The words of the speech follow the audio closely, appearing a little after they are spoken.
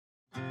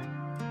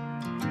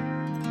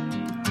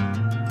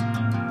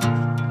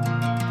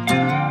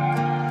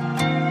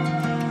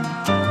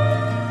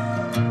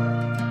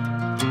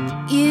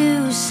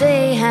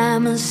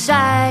a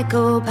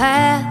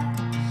psychopath,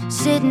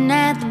 sitting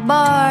at the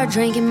bar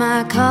drinking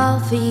my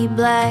coffee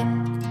black.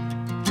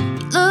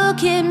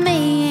 Look at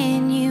me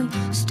and you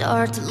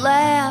start to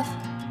laugh.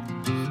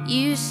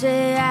 You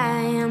say I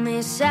am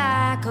a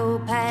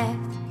psychopath.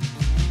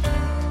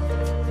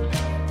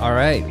 All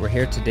right, we're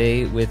here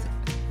today with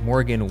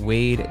Morgan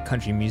Wade,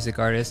 country music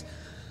artist.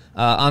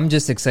 I'm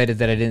just excited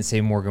that I didn't say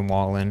Morgan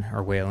Wallen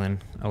or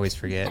Whalen. I always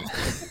forget.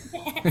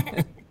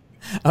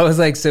 I was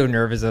like so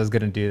nervous I was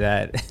going to do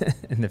that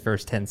in the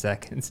first 10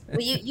 seconds.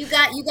 Well, you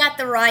got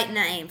the right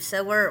name,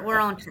 so we're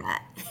on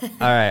track. All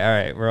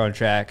right, we're on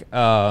track.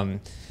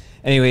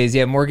 Anyways,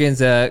 yeah,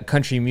 Morgan's a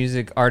country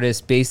music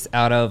artist based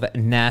out of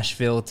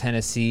Nashville,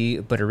 Tennessee,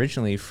 but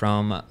originally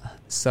from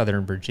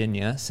Southern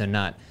Virginia, so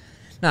not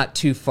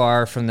too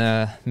far from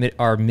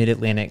our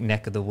mid-Atlantic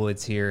neck of the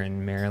woods here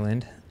in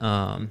Maryland.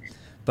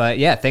 But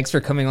yeah, thanks for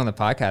coming on the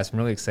podcast. I'm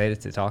really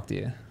excited to talk to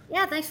you.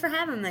 Yeah, thanks for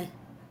having me.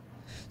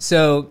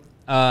 So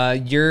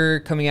you're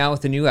coming out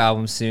with a new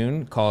album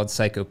soon called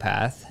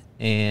Psychopath,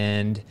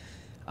 and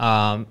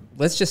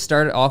let's just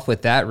start off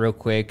with that real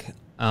quick.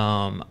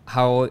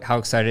 How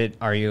excited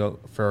are you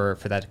for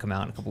that to come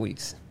out in a couple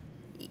weeks?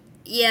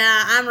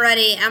 Yeah, I'm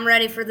ready. I'm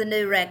ready for the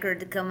new record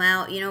to come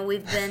out. You know,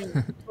 we've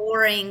been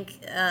touring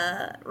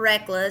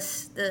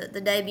Reckless,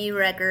 the debut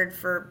record,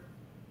 for,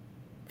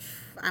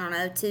 I don't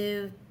know,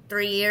 2-3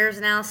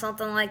 years now,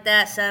 something like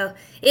that. So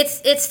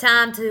it's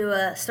time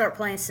to start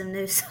playing some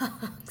new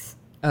songs.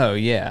 Oh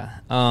yeah.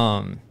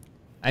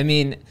 I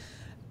mean,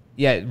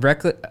 yeah,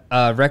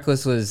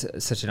 Reckless was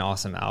such an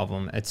awesome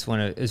album. It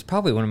was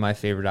probably one of my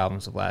favorite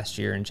albums of last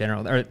year in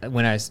general, or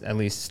when I at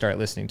least started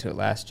listening to it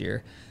last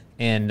year.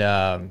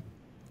 And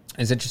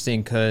it's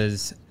interesting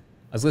because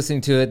I was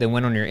listening to it, then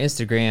went on your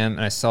Instagram,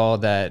 and I saw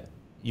that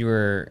you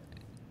were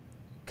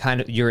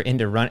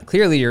into run.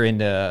 Clearly, you're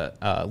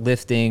into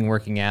lifting,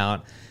 working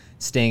out,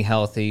 staying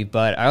healthy.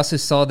 But I also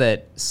saw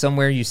that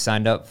somewhere you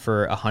signed up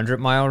for a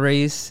 100-mile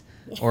race,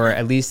 or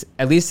at least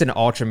an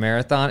ultra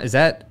marathon. Is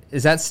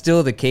that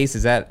still the case?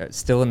 Is that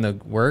still in the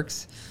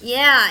works?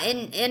 Yeah,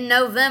 in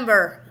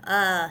November.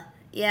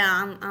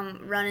 Yeah,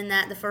 I'm running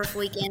that the first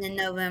weekend in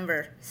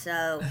November.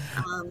 So.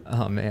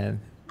 Oh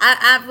man.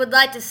 I would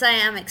like to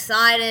say I'm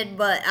excited,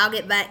 but I'll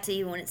get back to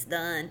you when it's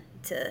done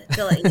to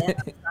let you know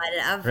I'm excited.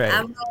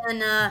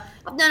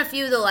 I've done a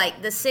few of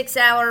the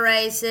 6-hour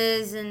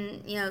races,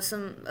 and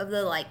some of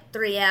the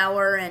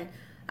 3-hour, and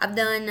I've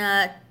done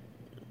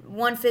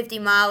 150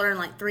 miler and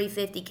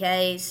 350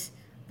 Ks,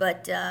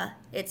 but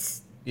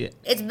it's been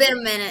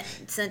a minute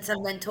since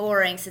I've been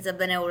touring, since I've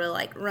been able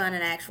to run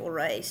an actual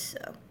race.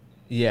 So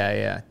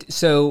yeah.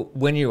 So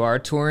when you are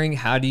touring,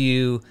 how do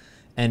you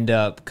end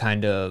up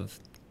kind of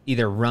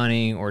either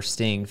running or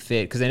staying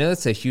fit? Because I know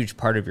that's a huge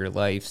part of your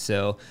life.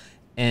 So,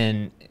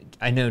 and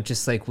I know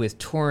just like with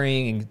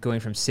touring and going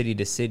from city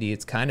to city,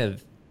 it's kind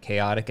of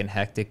chaotic and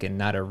hectic and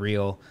not a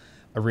real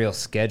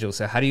schedule.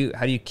 So how do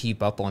you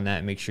keep up on that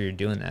and make sure you're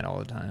doing that all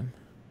the time?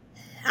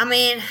 I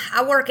mean,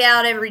 I work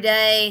out every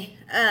day.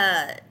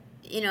 I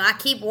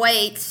keep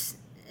weights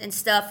and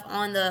stuff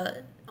on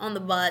the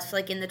bus,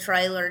 in the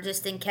trailer,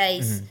 just in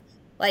case.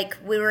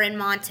 Mm-hmm. We were in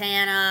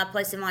Montana, a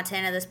place in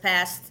Montana this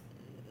past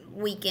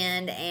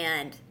weekend,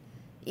 and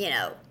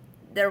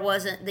there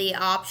wasn't the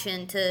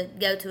option to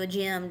go to a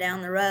gym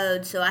down the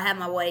road, so I had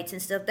my weights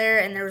and stuff there,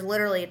 and there was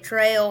literally a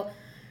trail,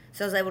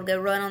 so I was able to go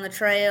run on the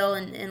trail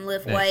and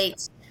lift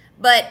weights.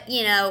 But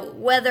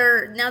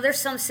there's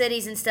some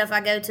cities and stuff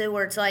I go to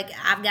where it's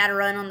I've got to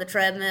run on the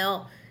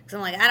treadmill because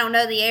I'm I don't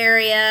know the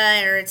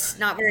area, or it's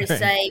not very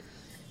safe.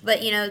 But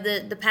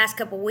the past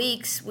couple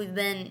weeks we've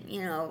been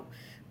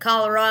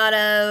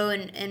Colorado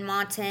and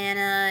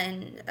Montana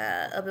and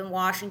up in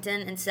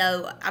Washington, and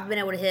so I've been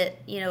able to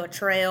hit a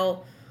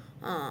trail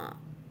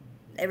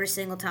every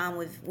single time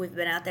we've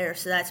been out there.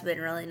 So that's been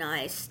really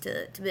nice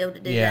to be able to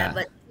do that.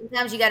 But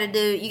sometimes you got to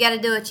do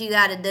what you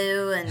got to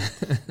do, and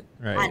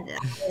right.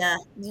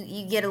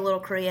 You get a little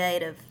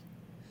creative.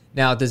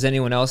 Now, does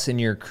anyone else in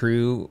your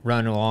crew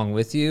run along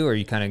with you, or are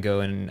you kind of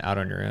going out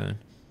on your own?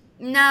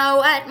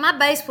 No, my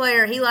bass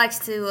player, he likes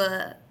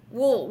to.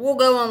 We'll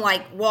go on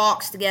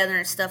walks together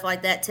and stuff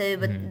like that too.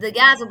 But mm-hmm. The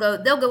guys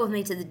they'll go with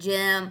me to the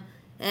gym,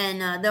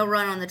 and they'll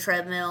run on the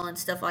treadmill and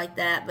stuff like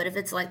that. But if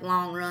it's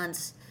long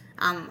runs,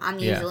 I'm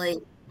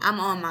usually I'm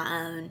on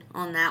my own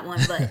on that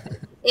one. But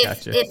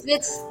if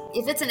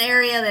it's an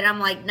area that I'm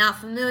not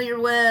familiar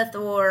with,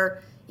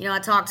 or I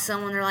talk to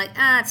someone, they're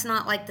it's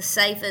not the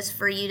safest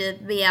for you to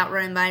be out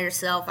running by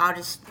yourself, I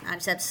just have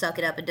to suck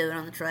it up and do it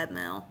on the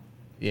treadmill.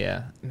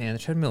 Yeah, man, the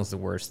treadmill is the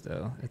worst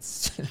though.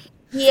 It's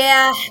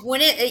yeah,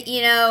 when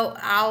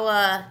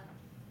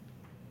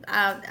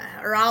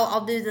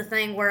I'll do the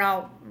thing where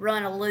I'll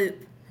run a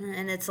loop,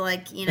 and it's I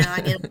get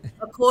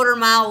a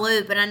 1/4-mile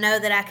loop, and I know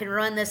that I can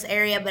run this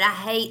area, but I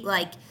hate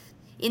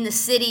in the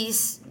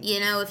cities,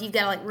 if you've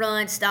got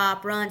run,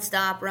 stop, run,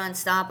 stop, run,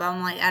 stop.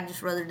 I'm I'd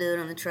just rather do it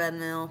on the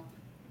treadmill.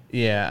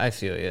 Yeah, I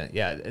feel you.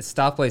 Yeah,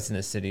 stoplights in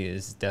the city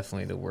is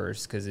definitely the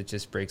worst because it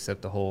just breaks up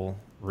the whole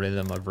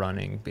rhythm of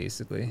running,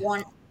 basically.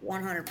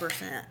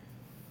 100%.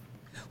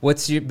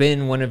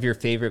 Been one of your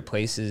favorite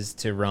places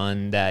to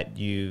run that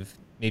you've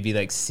maybe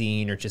like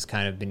seen or just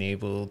kind of been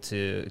able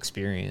to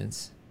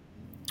experience?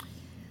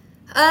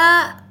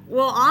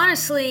 Well,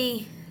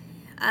 honestly,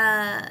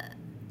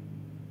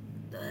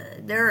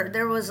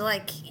 there was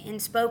like in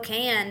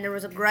Spokane, there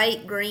was a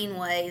great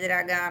greenway that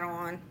I got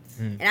on,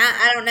 and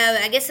I don't know.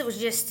 I guess it was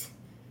just,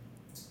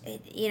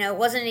 it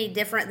wasn't any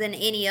different than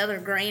any other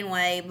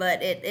greenway,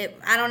 but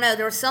I don't know.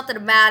 There was something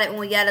about it when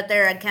we got up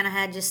there. I kind of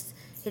had just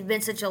it'd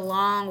been such a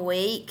long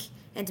week,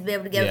 and to be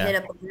able to go hit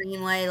up a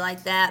greenway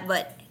like that.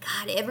 But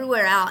God,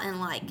 everywhere out in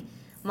like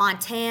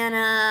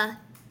Montana,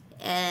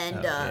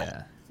 and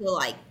so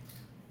like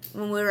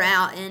when we were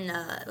out in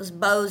it was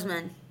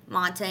Bozeman,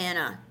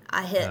 Montana.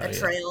 I hit a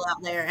trail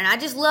out there, and I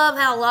just love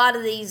how a lot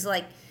of these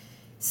like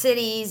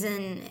cities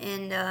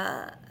and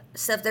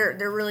stuff they're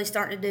really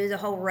starting to do the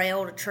whole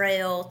rail to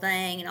trail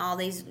thing, and all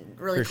these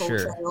really cool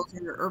trails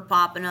are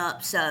popping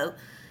up. So,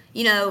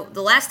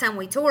 the last time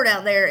we toured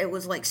out there, it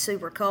was like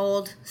super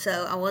cold,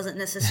 so I wasn't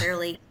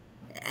necessarily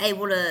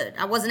able to.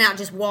 I wasn't out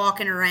just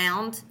walking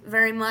around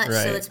very much,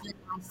 so it's been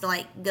nice to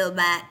like go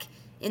back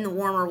in the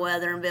warmer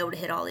weather and be able to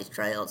hit all these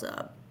trails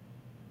up.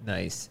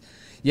 Nice.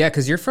 Yeah,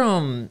 because you're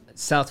from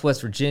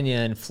Southwest Virginia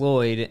and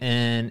Floyd,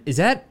 and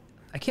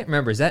I can't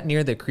remember, is that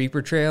near the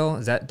Creeper Trail?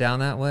 Is that down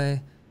that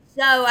way?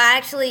 So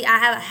I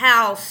have a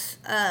house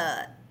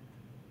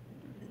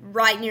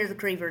right near the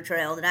Creeper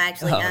Trail that I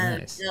actually own.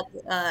 Nice.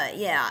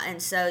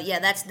 And so,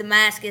 that's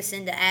Damascus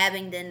into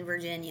Abingdon,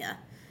 Virginia.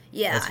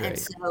 Yeah, That's right. And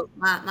so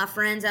my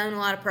friends own a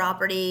lot of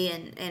property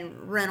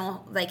and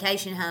rental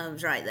vacation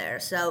homes right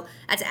there. So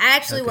that's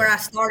actually where I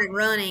started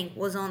running,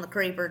 was on the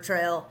Creeper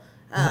Trail.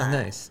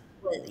 Nice.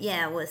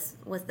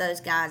 With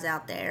those guys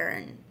out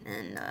there,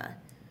 and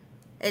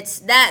it's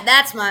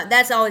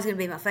that's always going to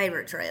be my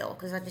favorite trail,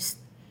 because I just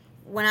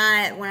when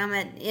I'm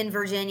in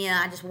Virginia,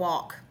 I just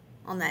walk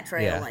on that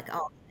trail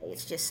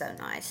it's just so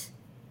nice.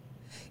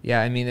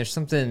 Yeah, I mean, there's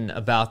something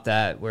about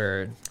that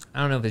where I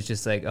don't know if it's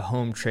just like a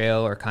home trail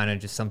or kind of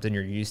just something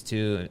you're used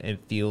to, and it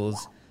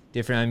feels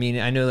different. I mean,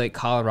 I know like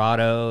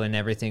Colorado and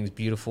everything's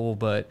beautiful,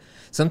 but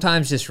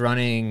sometimes just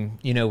running,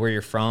 where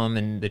you're from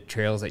and the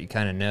trails that you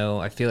kind of know,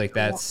 I feel like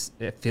that's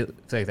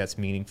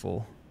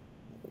meaningful.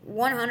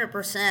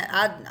 100%.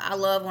 I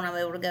love when I'm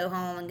able to go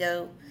home and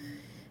go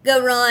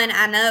run.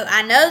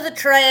 I know the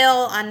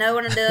trail. I know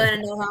what I'm doing. I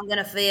know how I'm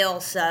gonna feel.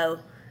 So,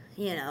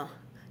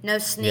 no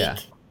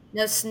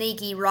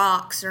sneaky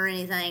rocks or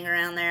anything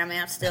around there. I mean,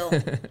 I'm still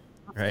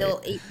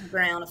eating the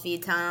ground a few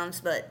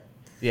times, but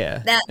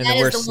that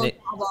is the one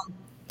problem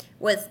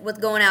with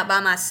going out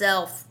by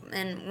myself.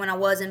 And when I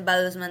was in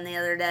Bozeman the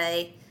other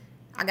day,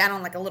 I got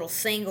on like a little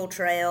single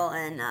trail,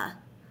 and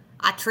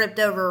I tripped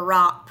over a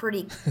rock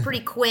pretty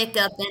quick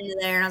up into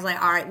there, and I was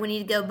like, all right, we need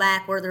to go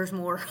back where there's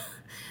more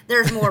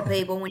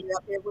people. When you're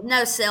up here with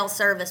no cell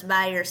service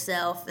by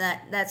yourself,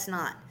 that's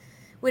not.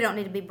 We don't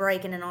need to be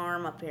breaking an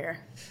arm up here.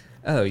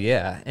 Oh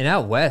yeah, and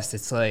out west,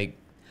 it's like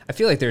I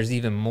feel like there's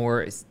even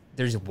more.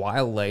 There's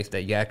wildlife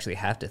that you actually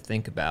have to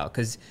think about,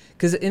 because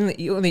on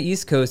the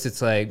East Coast,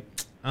 it's like.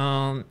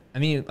 I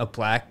mean, a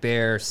black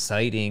bear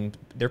sighting,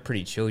 they're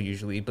pretty chill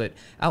usually, but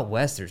out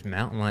west there's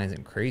mountain lions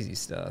and crazy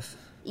stuff.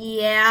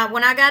 Yeah,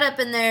 when I got up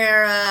in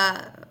there,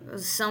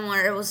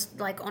 it was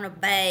like on a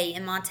bay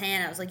in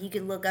Montana. It was like you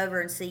could look over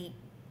and see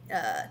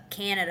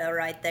Canada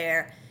right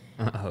there.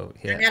 Oh,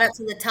 yeah. I got up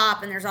to the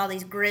top, and there's all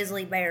these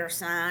grizzly bear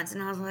signs,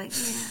 and I was like,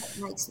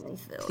 it makes me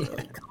feel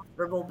really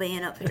comfortable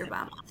being up here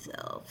by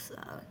myself. So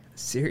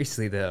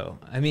seriously though,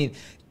 I mean,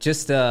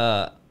 just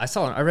I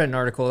read an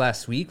article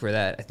last week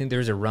where I think there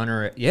was a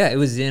runner. Yeah, it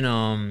was in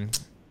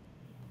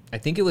I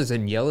think it was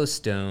in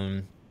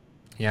Yellowstone.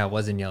 Yeah, it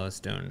was in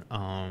Yellowstone.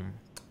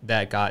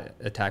 That got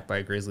attacked by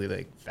a grizzly.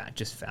 Like,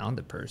 just found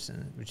the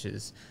person, which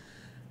is,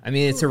 I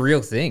mean, it's a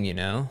real thing,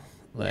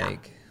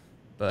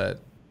 but.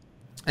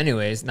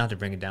 Anyways, not to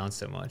bring it down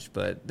so much,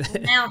 but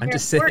now I'm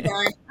just saying. We're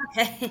done.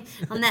 Okay.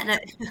 On that note,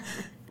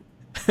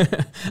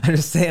 I'm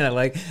just saying I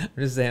like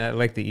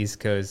the East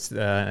Coast.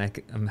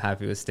 I'm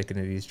happy with sticking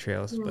to these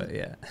trails, but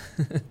yeah.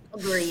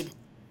 Agreed.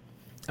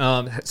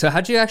 So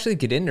how'd you actually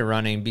get into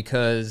running?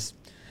 Because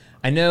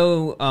I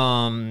know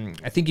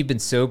I think you've been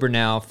sober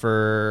now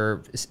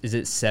for is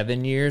it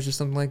 7 years or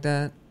something like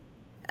that?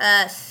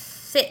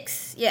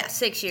 6. Yeah,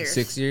 6 years.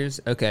 6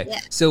 years. Okay. Yeah.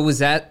 So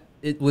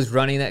was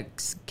running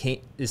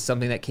is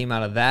something that came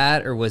out of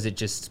that, or was it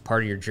just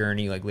part of your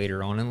journey, like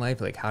later on in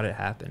life? Like, how did it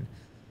happen?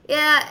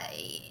 Yeah,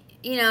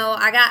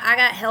 I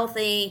got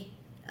healthy,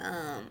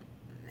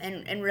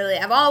 and really,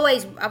 I've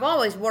always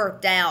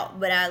worked out,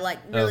 but I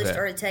really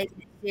started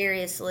taking it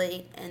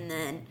seriously, and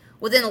then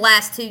within the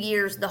last 2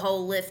 years, the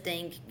whole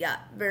lifting got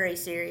very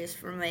serious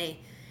for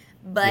me.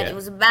 But it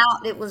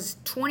was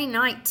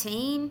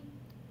 2019.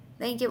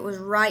 I think it was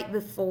right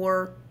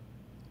before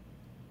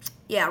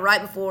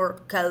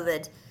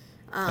COVID,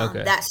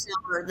 that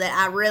summer that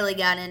I really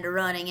got into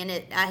running. And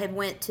I had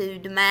went to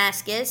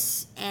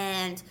Damascus,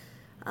 and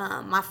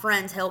my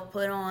friends helped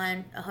put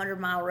on a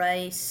 100-mile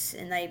race,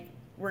 and they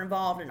were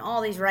involved in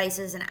all these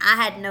races. And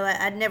I'd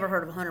never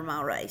heard of a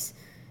 100-mile race.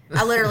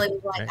 I literally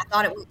was like, Right. I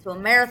thought it went to a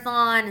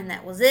marathon and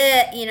that was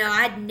it. You know,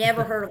 I'd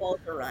never heard of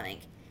ultra running.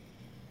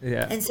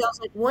 Yeah. And so I was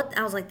like, what?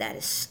 I was like, that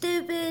is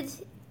stupid.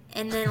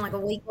 And then like a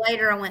week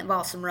later, I went and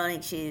bought some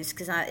running shoes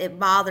because it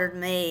bothered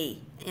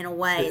me in a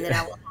way that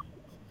I was like,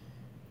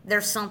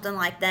 there's something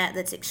like that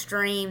that's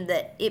extreme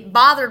that it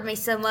bothered me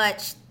so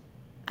much.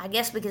 I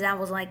guess because I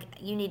was like,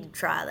 you need to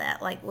try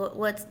that. Like,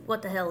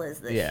 what the hell is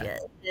this Yeah. shit?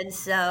 And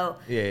so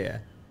Yeah.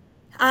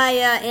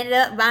 I ended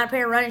up buying a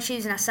pair of running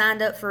shoes and I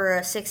signed up for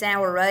a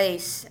 6-hour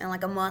race. And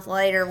like a month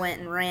later, went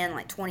and ran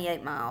like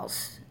 28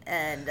 miles.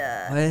 And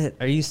What?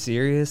 Are you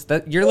serious?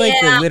 That you're like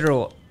Yeah. the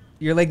literal.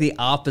 You're like the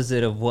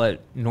opposite of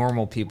what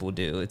normal people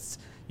do. It's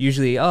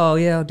usually, oh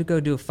yeah, I'll go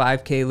do a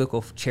 5K,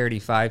 local charity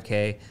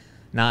 5K,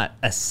 not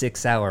a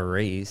 6-hour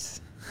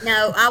race.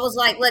 no, I was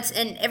like,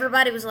 and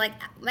everybody was like,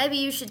 maybe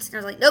you should. And I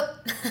was like, nope.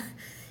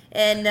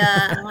 And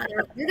I'm like,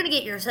 you're going to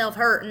get yourself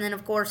hurt. And then,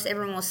 of course,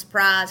 everyone was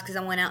surprised because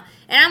I went out.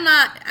 And I'm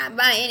not,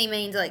 by any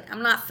means, like,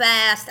 I'm not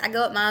fast. I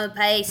go at my own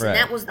pace. Right. And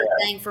that was the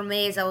thing for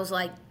me is I was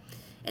like,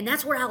 and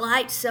that's what I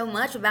liked so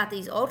much about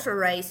these ultra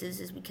races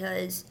is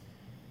because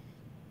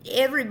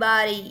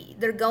everybody,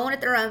 they're going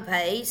at their own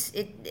pace.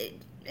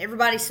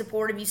 Everybody's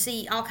supportive. You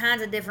see all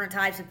kinds of different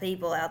types of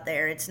people out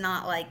there. It's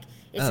not like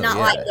like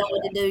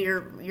going to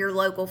do your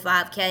local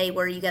 5K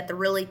where you got the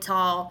really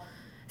tall,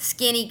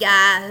 skinny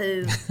guy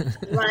who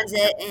runs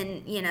it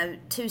in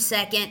 2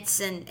 seconds,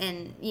 and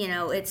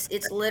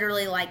it's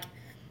literally like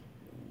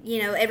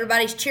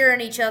everybody's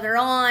cheering each other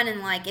on,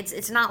 and like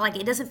it's not like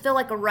it doesn't feel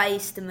like a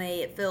race to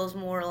me. It feels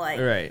more like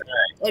Right.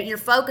 you're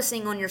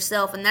focusing on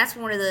yourself, and that's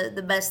one of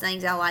the best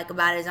things I like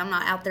about it is I'm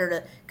not out there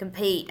to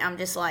compete. I'm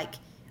just like,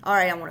 all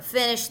right, I want to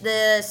finish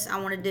this.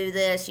 I want to do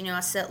this. I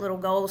set little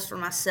goals for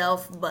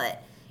myself,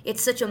 but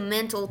it's such a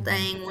mental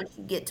thing once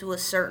you get to a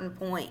certain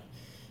point,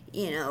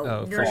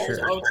 Oh, for during those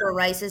sure. ultra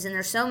races. And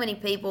there's so many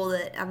people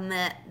that I've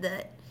met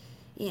that,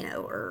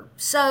 are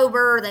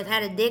sober. They've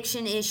had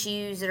addiction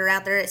issues that are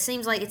out there. It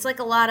seems like it's like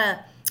a lot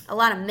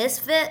of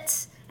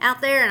misfits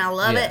out there, and I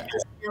love Yeah. it.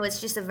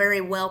 It's just a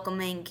very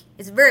welcoming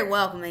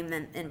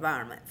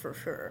environment for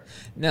sure.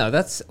 No,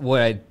 that's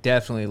what I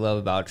definitely love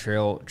about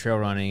trail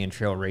running and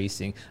trail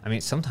racing. I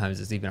mean, sometimes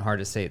it's even hard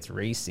to say it's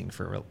racing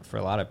for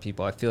a lot of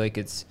people. I feel like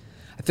it's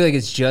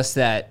just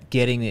that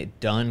getting it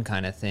done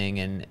kind of thing,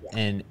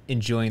 and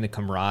enjoying the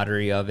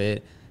camaraderie of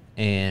it,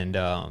 and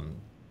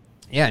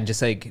and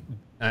just like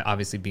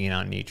obviously being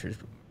out in nature is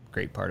a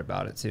great part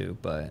about it too.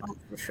 But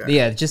For sure.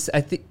 yeah,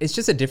 I think it's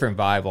just a different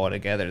vibe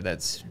altogether.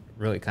 That's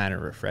really kind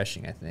of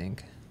refreshing, I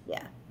think.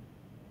 Yeah.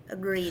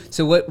 Agreed.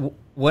 So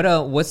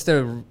what's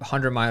the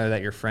 100-miler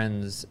that your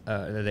friends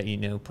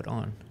that put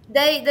on?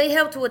 They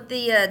helped with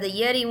the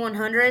Yeti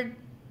 100.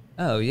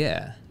 Oh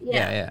yeah.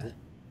 Yeah.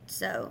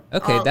 So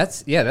Okay,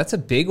 that's a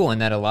big one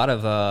that a lot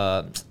of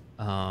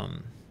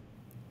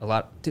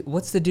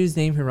what's the dude's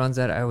name who runs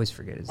that? I always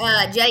forget his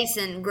name.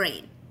 Jason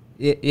Green.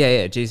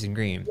 Yeah, Jason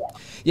Green.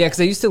 Yeah,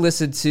 because I used to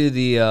listen to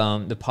the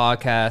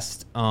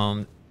podcast.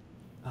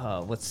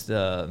 What's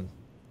the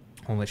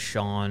one with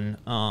Sean?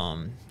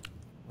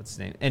 What's his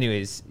name?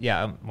 Anyways,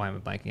 yeah, why am I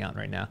blanking out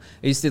right now?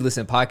 I used to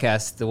listen to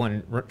podcasts, the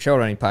one trail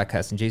running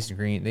podcast, and Jason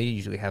Green. They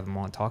usually have him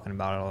on talking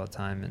about it all the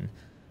time, and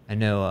I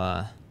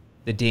know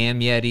the Damn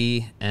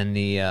Yeti and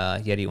the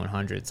Yeti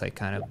 100. It's like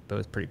kind of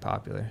both pretty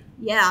popular.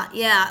 Yeah.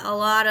 A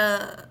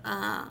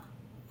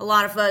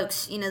lot of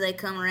folks, they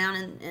come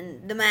around,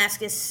 and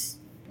Damascus,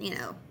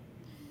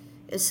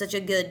 is such a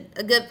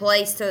good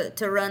place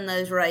to run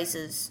those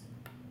races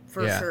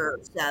for sure.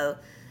 So,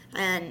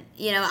 and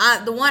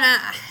the one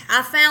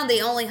I found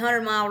the only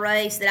 100-mile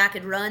race that I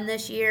could run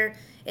this year,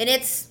 and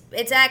it's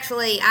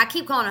actually, I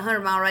keep calling it a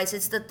 100-mile race.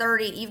 It's the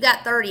 30. You've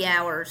got 30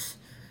 hours.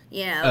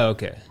 Oh,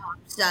 okay.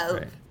 So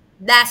Right.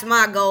 that's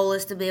my goal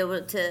is to be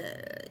able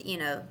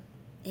to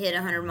hit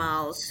 100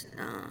 miles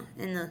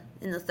in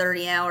the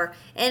 30 hour.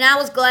 And I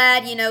was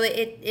glad,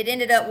 it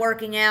ended up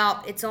working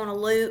out. It's on a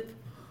loop.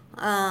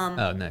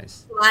 Oh,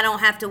 nice. So I don't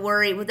have to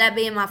worry with that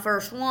being my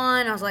first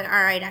one. I was like, all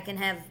right, I can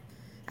have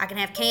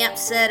camp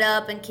set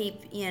up and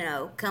keep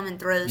coming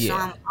through. So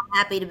Yeah. I'm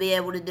happy to be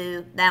able to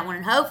do that one,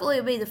 and hopefully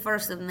it'll be the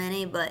first of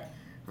many. But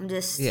I'm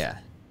just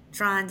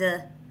trying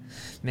to.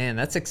 Man,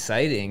 that's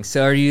exciting.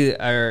 So are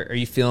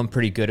you feeling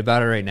pretty good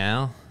about it right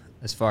now,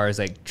 as far as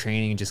like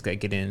training, just like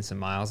getting in some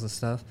miles and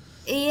stuff?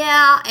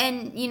 Yeah,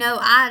 and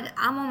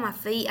I'm on my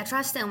feet. I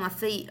try to stay on my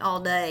feet all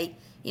day.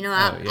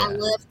 I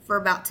lift for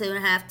about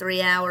 2.5,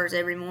 3 hours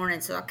every morning.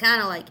 So I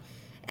kind of like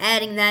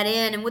adding that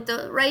in. And with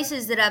the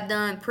races that I've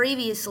done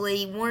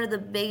previously, one of the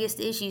biggest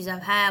issues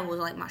I've had was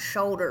like my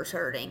shoulders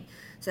hurting.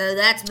 So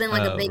that's been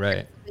like a big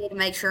thing for me to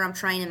make sure I'm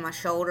training my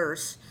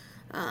shoulders.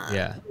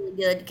 Really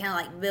good to kind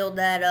of like build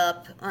that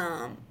up.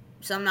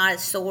 So I'm not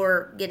as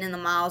sore getting in the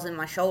miles in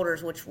my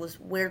shoulders, which was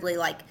weirdly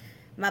like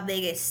my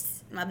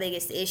biggest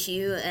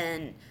issue.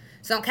 And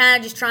so I'm kind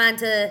of just trying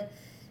to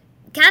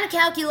kind of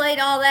calculate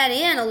all that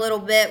in a little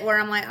bit, where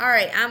I'm like, all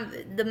right,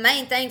 the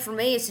main thing for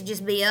me is to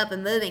just be up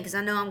and moving, because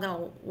I know I'm going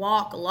to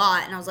walk a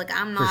lot. And I was like,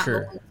 I'm not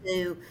going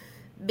to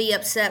be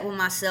upset with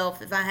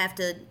myself if I have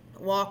to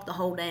walk the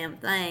whole damn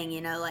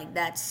thing. Like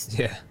that's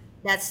Yeah.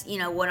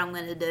 what I'm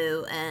going to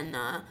do. And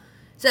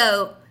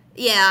so,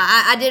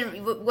 yeah, I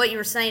did what you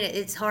were saying.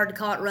 It's hard to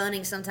call it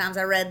running. Sometimes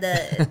I read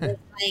the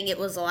thing. It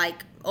was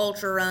like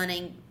ultra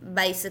running,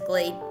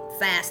 basically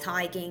fast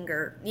hiking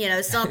or,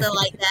 something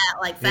like that,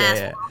 like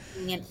fast Yeah.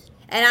 walking.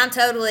 And I'm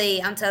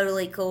totally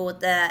cool with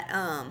that.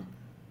 I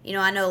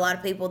know a lot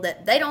of people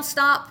that they don't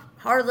stop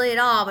hardly at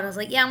all, but I was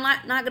like, yeah, I'm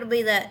not going to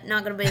be that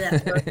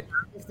person. I'm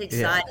just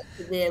excited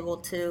to be able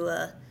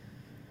to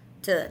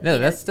No,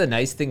 that's the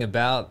nice thing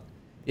about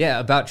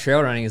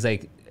trail running is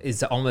like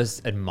it's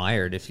almost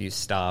admired if you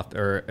stop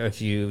or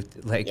if you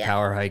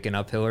power hike an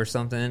uphill or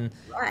something.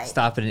 Right.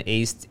 Stop at an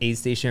aid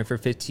station for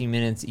 15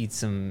 minutes, eat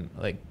some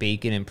like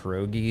bacon and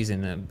pierogies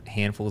and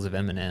handfuls of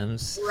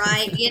M&Ms.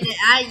 Right. You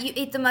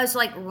eat the most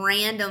like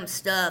random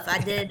stuff. I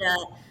did.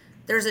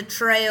 There's a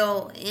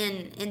trail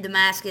in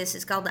Damascus.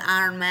 It's called the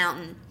Iron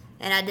Mountain,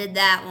 and I did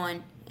that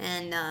one.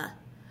 And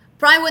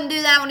probably wouldn't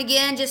do that one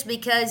again just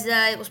because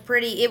it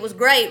was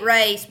great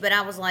race, but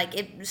I was like,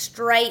 it was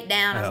straight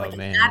down. I was like,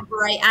 man.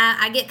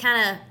 I get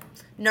kind of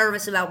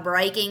nervous about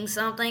breaking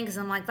something because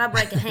I'm like, if I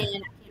break a hand,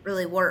 I can't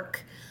really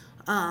work.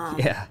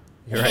 Yeah,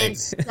 you're right. And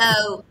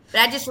so,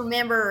 but I just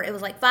remember it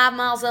was like 5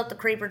 miles up the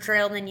Creeper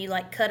Trail, and then you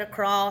like cut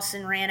across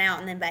and ran out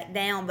and then back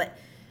down. But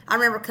I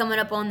remember coming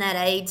up on that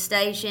aid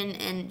station,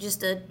 and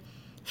just a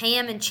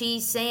ham and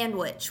cheese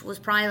sandwich was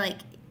probably like,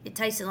 it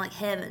tasted like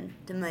heaven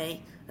to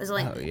me. It was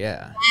like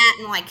that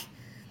and like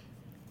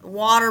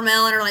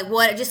watermelon or like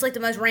what, just like the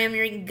most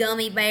random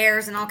gummy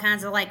bears and all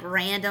kinds of like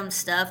random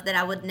stuff that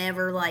I would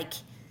never like.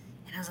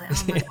 And I was like,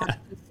 oh my God,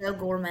 I'm so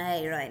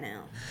gourmet right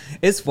now.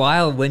 It's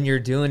wild when you're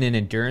doing an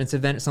endurance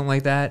event or something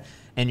like that,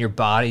 and your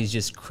body's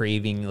just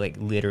craving like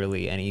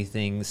literally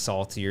anything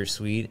salty or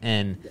sweet.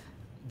 And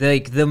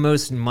like the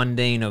most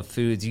mundane of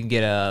foods, you can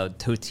get a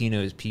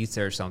Totino's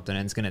pizza or something,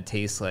 and it's gonna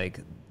taste like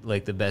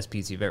the best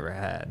pizza you've ever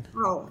had.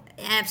 Oh,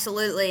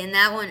 absolutely. And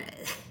that one,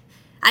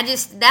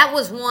 that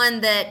was one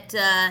that,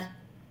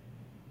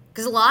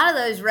 because a lot of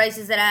those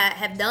races that I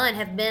have done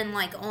have been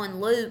like on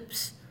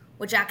loops,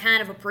 which I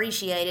kind of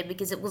appreciated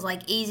because it was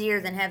like easier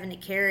than having to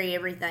carry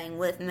everything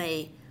with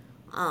me.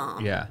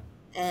 Yeah.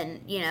 And,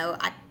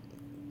 I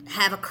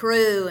have a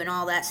crew and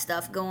all that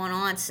stuff going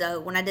on. So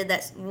when I did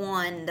that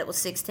one that was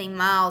 16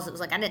 miles, it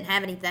was like I didn't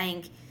have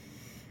anything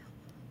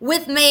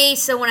with me.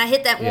 So when I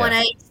hit that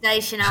 1-8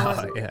 station, I was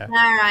like, all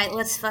right,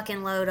 let's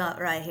fucking load up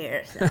right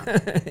here. So.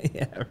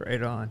 Yeah,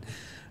 right on.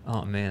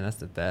 Oh, man, that's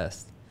the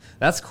best.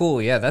 That's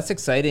cool. Yeah, that's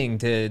exciting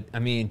to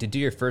do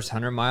your first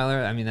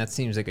 100-miler. I mean, that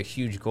seems like a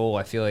huge goal.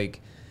 I feel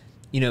like,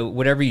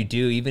 whatever you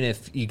do, even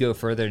if you go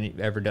further than you've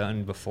ever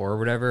done before or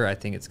whatever, I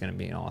think it's going to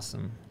be an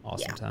awesome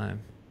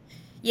time.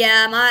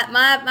 Yeah,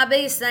 my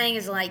biggest thing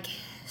is like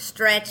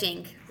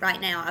stretching right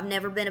now. I've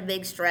never been a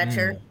big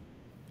stretcher.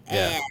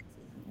 And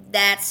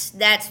that's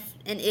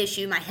an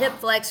issue. My hip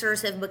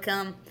flexors have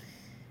become.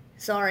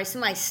 Sorry,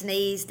 somebody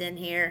sneezed in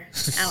here.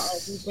 I don't know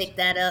if you picked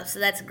that up. So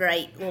that's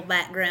great little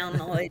background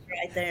noise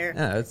right there.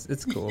 No,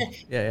 it's cool.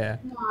 Yeah.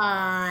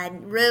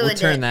 God, ruined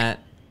it.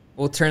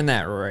 We'll turn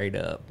that right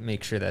up.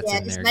 Make sure that's in there.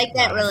 Yeah, just make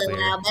that really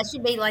loud. That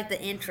should be like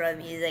the intro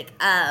music.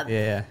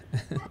 Yeah.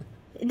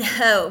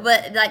 No,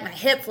 but like my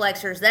hip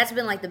flexors, that's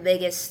been like the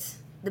biggest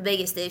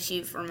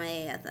issue for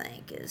me. I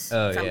think is.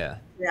 I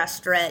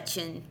stretch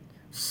and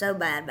so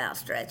bad about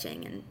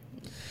stretching and.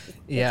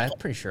 Yeah, I'm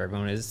pretty sure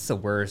everyone is. It's the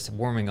worst.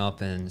 Warming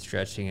up and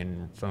stretching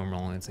and foam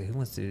rolling. It's like who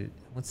wants to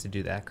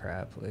do that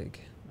crap? Like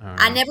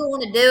I never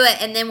want to do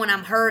it, and then when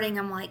I'm hurting,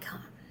 I'm like,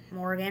 oh,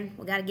 Morgan,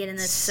 we got to get in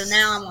this. So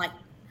now I'm like,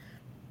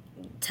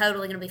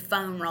 totally gonna be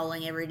foam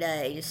rolling every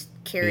day, just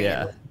carrying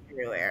it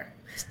everywhere.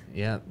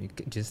 Yeah, you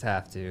just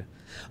have to.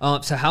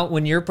 So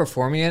when you're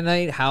performing at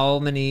night, how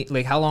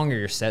long are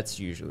your sets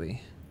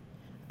usually?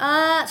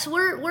 So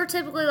we're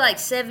typically like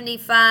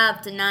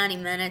 75 to 90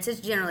 minutes. It's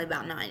generally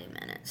about 90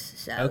 minutes.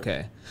 So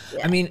okay.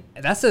 Yeah. I mean,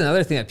 that's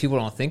another thing that people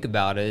don't think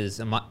about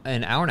is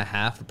an hour and a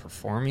half of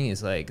performing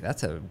is like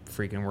that's a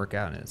freaking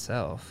workout in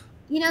itself.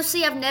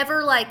 See, I've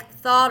never like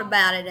thought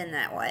about it in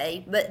that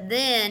way, but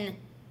then,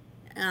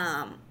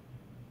 then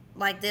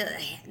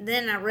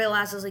I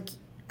realized I was like,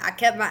 I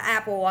kept my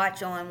Apple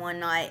Watch on one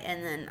night,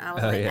 and then I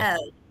was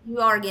you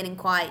are getting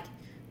quite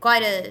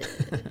a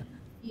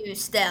few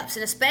steps,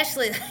 and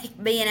especially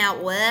like being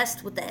out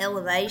west with the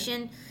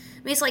elevation.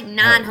 I mean, it's like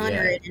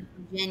 900 in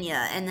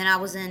Virginia, and then I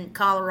was in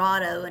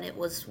Colorado, and it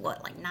was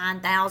like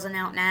 9,000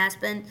 out in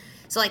Aspen.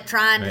 So like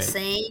trying to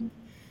sing,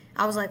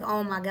 I was like,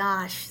 oh my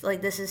gosh,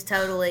 like this is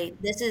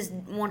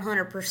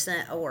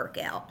 100% a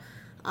workout.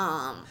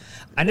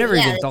 I never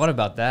even thought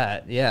about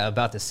that. Yeah,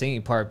 about the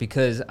singing part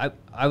because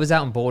I was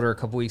out in Boulder a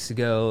couple weeks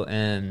ago,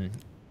 and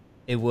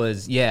it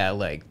was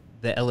like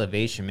the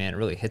elevation, man, it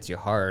really hits you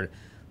hard.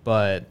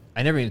 But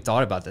I never even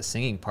thought about the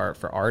singing part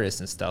for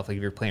artists and stuff. Like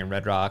if you're playing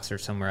Red Rocks or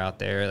somewhere out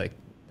there, like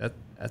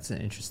that's an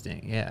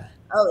interesting, yeah.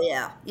 Oh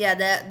yeah.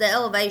 The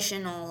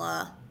elevation will.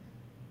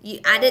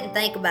 I didn't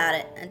think about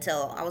it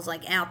until I was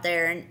like out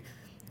there, and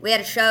we had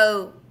a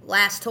show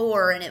last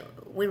tour, and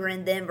we were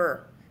in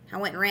Denver, I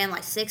went and ran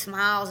like 6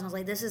 miles, and I was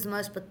like, this is the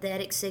most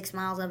pathetic 6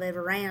 miles I've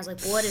ever ran. I was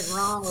like, what is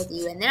wrong with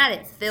you? And then I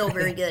didn't feel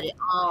very good at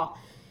all.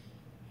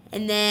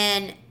 And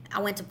then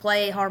I went to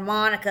play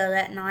harmonica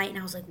that night, and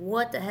I was like,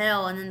 what the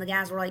hell? And then the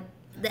guys were like,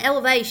 the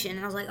elevation.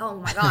 And I was like, oh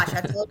my gosh,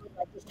 I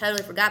just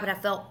totally forgot, but I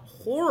felt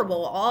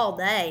horrible all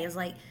day. I was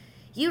like,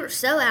 you are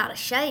so out of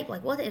shape.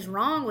 Like, what is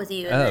wrong with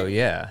you? And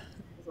yeah.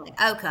 I was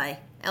like, okay,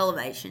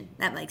 elevation.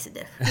 That makes a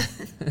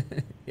difference.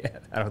 Yeah,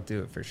 that'll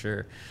do it for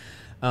sure.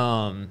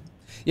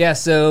 Yeah,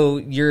 so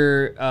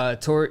you're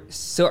tour.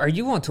 So are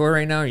you on tour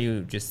right now? Or are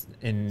you just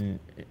in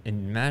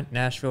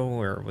Nashville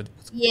or what?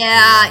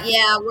 Yeah.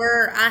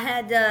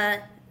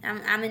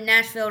 I'm in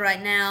Nashville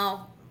right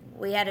now.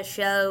 We had a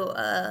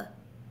show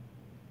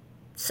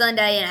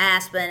Sunday in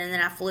Aspen, and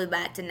then I flew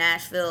back to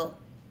Nashville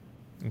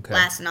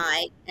last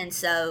night, and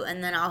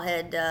then I'll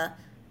head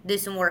do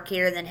some work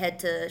here, and then head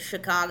to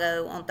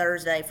Chicago on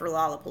Thursday for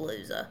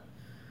Lollapalooza.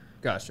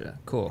 Gotcha.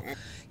 Cool.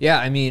 Yeah,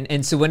 I mean,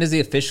 and so when is the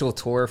official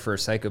tour for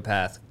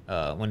Psychopath?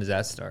 When does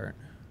that start?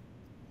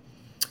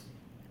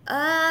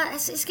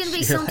 It's gonna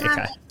be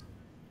sometime.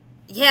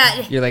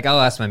 Yeah. You're like, I'll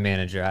ask my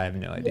manager. I have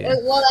no idea.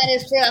 Well, that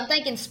is true. I'm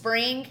thinking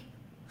spring,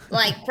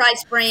 like probably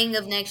spring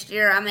of next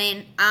year. I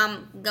mean,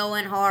 I'm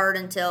going hard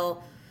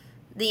until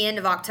the end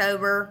of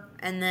October,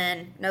 and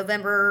then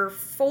November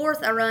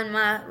 4th I run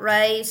my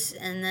race,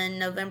 and then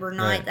November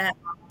 9th I have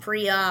my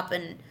pre-op,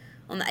 and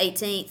on the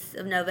 18th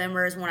of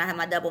November is when I have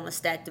my double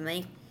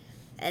mastectomy.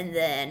 And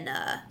then,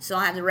 so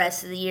I have the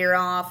rest of the year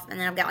off, and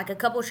then I've got like a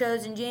couple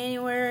shows in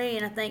January,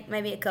 and I think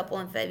maybe a couple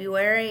in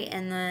February,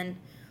 and then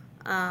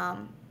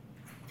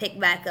pick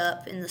back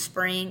up in the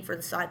spring for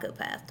the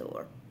Psychopath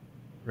tour.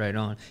 Right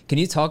on. Can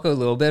you talk a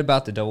little bit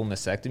about the double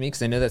mastectomy?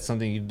 Because I know that's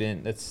something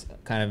that's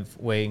kind of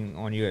weighing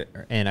on you,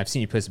 and I've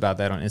seen you post about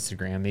that on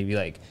Instagram. Maybe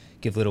like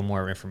give a little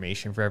more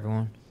information for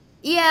everyone.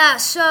 Yeah,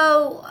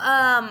 so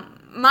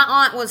my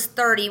aunt was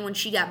 30 when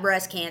she got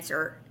breast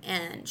cancer,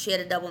 and she had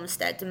a double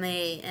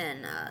mastectomy,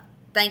 and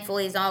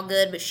thankfully it's all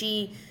good, but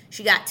she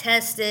got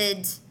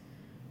tested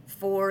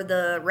for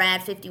the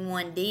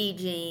RAD51D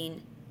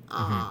gene,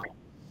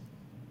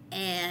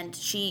 and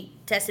she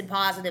tested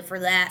positive for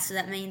that, so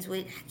that means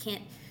we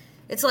can't,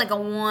 it's like a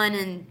 1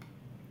 in,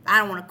 I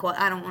don't want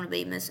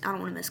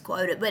to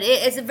misquote it, but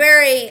it's a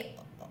very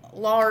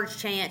large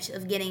chance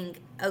of getting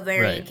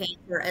ovarian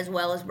cancer as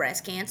well as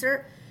breast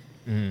cancer.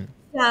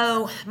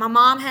 So my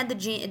mom had the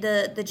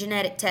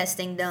genetic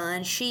testing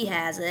done. She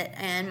has it,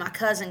 and my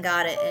cousin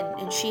got it,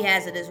 and she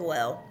has it as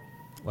well.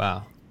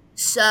 Wow.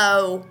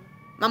 So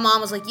my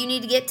mom was like, you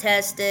need to get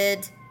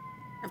tested.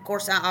 Of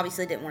course, I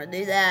obviously didn't want to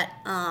do that.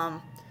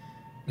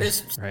 But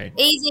it's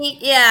easy.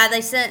 Yeah,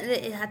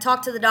 I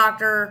talked to the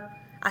doctor.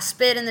 I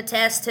spit in the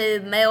test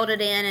tube, mailed it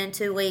in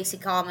 2 weeks. He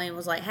called me and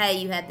was like, hey,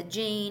 you had the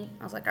gene.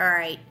 I was like, all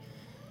right.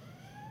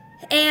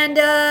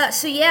 And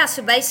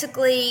so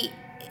basically,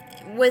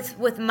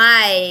 with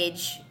my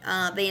age,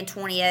 being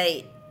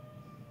 28,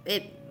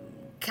 it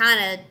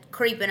kind of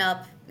creeping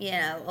up,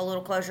 a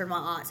little closer to my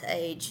aunt's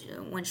age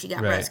when she got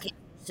breast cancer.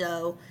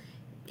 So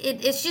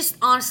it's just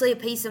honestly a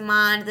peace of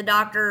mind. The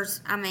doctors,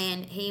 I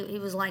mean, he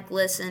was like,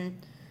 listen,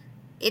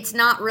 it's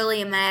not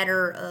really a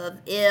matter of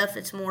if,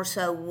 it's more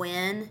so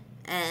when.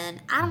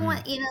 And I don't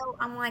want,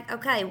 I'm like,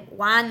 okay,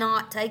 why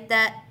not take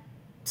that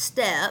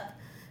step,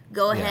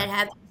 go ahead,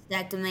 have the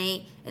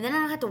mastectomy, and then I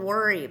don't have to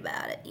worry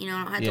about it. I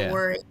don't have to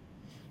worry.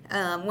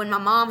 When my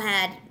mom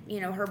had,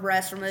 her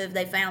breast removed,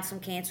 they found some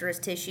cancerous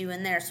tissue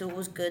in there, so it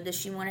was good that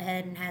she went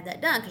ahead and had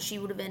that done, because she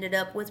would have ended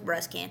up with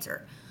breast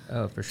cancer.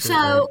 Oh, for sure.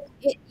 So,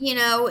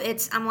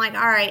 I'm like,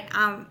 all right,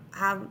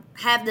 I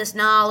have this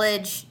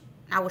knowledge,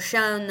 I was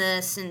shown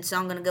this, and so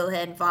I'm going to go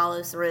ahead and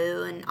follow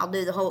through, and I'll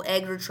do the whole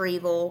egg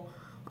retrieval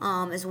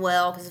as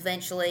well, because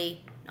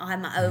eventually I'll have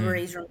my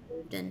ovaries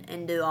removed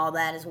and do all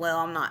that as well.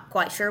 I'm not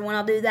quite sure when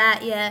I'll do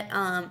that yet.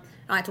 I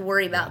don't have to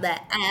worry about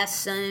that as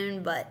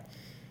soon, but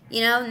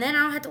and then I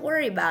don't have to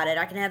worry about it.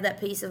 I can have that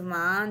peace of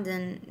mind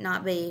and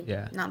not be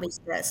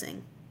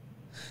stressing.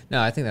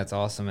 No, I think that's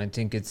awesome. I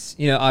think it's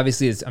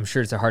obviously I'm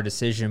sure it's a hard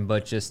decision,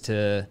 but just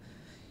to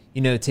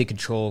take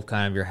control of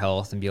kind of your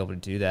health and be able to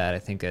do that, I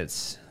think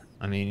it's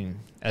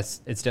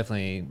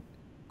definitely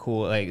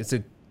cool. Like, it's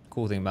a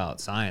cool thing about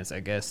science,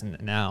 I guess,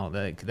 and now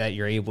that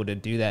you're able to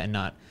do that and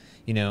not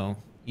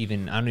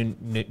even, I don't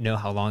even know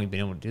how long you've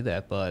been able to do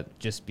that, but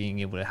just being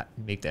able to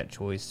make that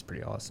choice is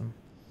pretty awesome.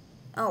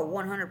 Oh,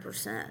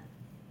 100%.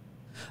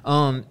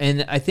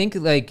 And I think,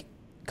 like,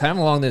 kind of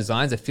along those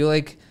lines, I feel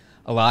like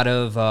a lot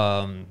of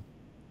I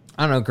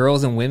don't know,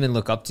 girls and women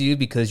look up to you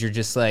because you're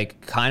just like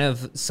kind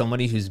of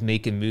somebody who's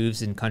making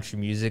moves in country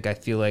music. I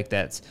feel like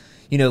that's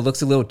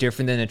looks a little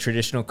different than a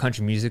traditional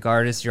country music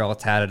artist. You're all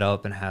tatted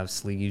up and have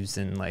sleeves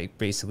and like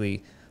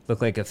basically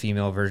look like a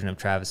female version of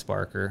Travis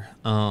Barker.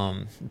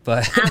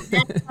 But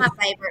that's my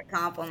favorite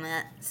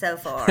compliment so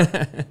far.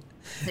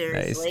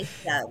 Seriously. Nice.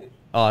 So.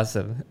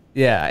 Awesome.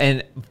 Yeah.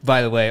 And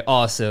by the way,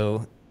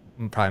 also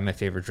probably my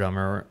favorite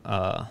drummer,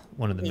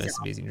 one of the most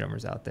amazing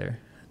drummers out there.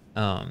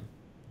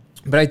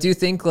 But I do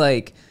think,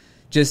 like,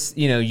 just,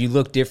 you know, you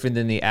look different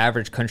than the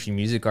average country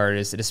music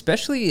artist. And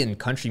especially in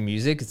country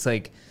music, it's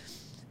like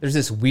there's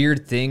this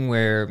weird thing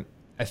where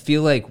I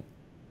feel like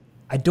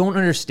I don't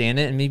understand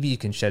it, and maybe you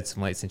can shed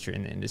some light since you're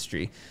in the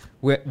industry,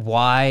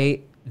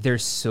 why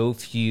there's so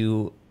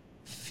few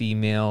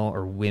female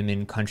or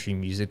women country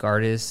music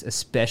artists,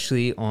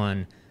 especially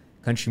on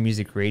country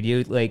music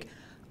radio. Like,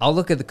 I'll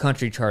look at the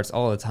country charts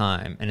all the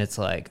time, and it's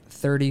like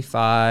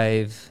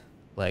 35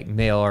 like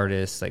male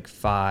artists, like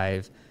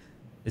 5.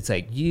 It's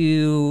like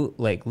you,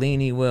 like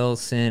Lainey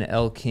Wilson,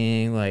 Elle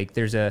King, like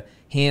there's a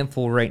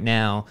handful right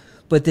now.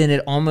 But then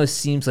it almost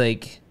seems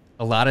like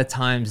a lot of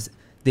times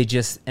they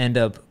just end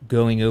up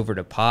going over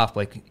to pop.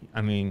 Like,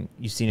 I mean,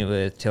 you've seen it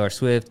with Taylor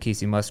Swift,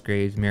 Casey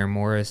Musgraves, Maren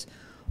Morris,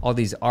 all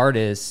these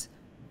artists,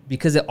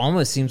 because it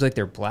almost seems like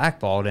they're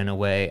blackballed in a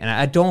way. And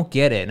I don't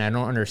get it, and I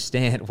don't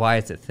understand why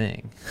it's a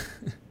thing.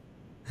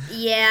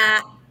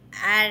 Yeah,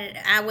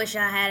 I wish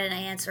I had an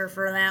answer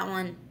for that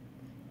one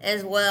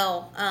as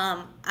well.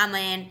 I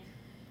mean,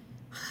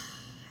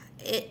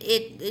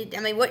 I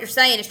mean, what you're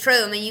saying is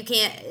true. I mean, you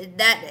can't,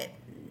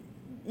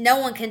 no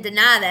one can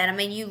deny that. I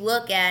mean, you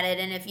look at it,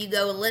 and if you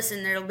go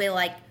listen, there'll be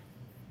like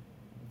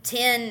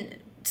 10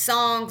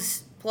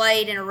 songs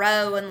played in a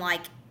row, and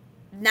like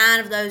 9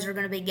 of those are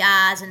going to be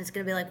guys, and it's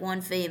going to be like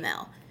 1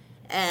 female.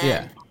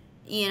 And,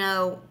 you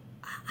know,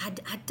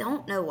 I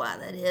don't know why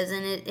that is,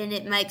 and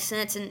it makes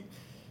sense, and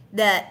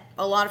that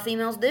a lot of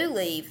females do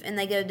leave and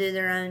they go do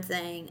their own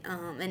thing,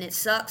 and it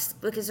sucks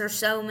because there's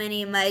so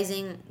many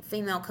amazing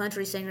female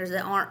country singers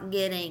that aren't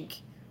getting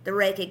the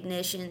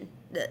recognition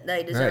that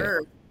they deserve.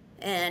 Right.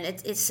 And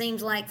it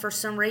seems like for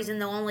some reason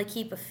they'll only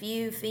keep a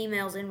few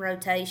females in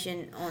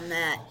rotation on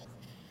that.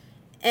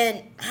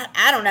 And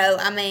I don't know.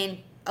 I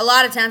mean, a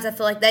lot of times I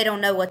feel like they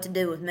don't know what to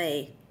do with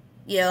me.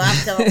 You know, I'm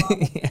so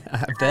yeah,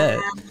 I bet.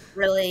 I'm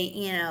really,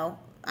 you know,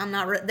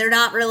 they're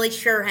not really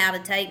sure how to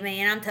take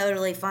me, and I'm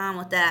totally fine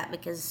with that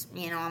because,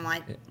 you know, I'm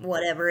like,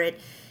 whatever, it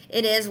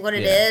is what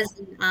it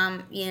is.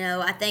 You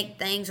know, I think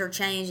things are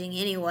changing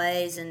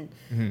anyways, and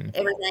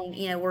everything,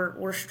 you know,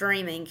 we're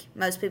streaming.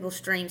 Most people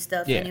stream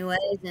stuff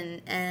anyways,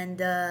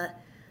 and I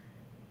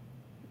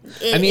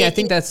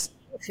think that's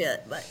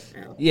shit, but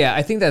no. Yeah,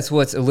 I think that's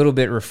what's a little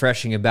bit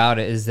refreshing about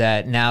it, is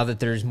that now that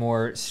there's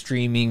more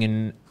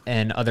streaming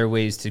and other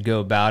ways to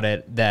go about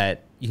it,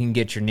 that you can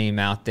get your name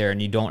out there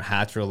and you don't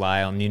have to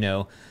rely on, you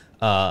know,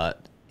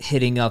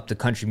 hitting up the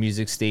country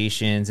music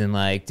stations and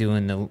like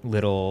doing the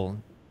little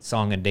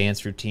song and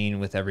dance routine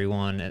with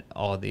everyone at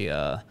all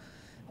the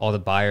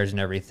buyers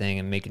and everything,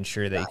 and making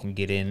sure that you can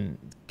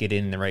get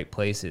in the right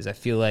places. I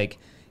feel like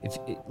if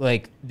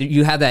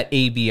you have that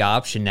A/B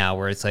option now,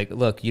 where it's like,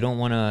 look, if you don't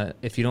want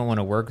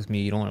to work with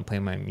me, you don't want to play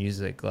my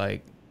music,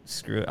 like,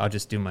 screw it, I'll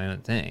just do my own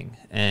thing,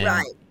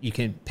 and you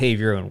can pave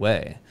your own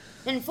way.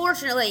 And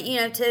fortunately,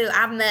 you know, too,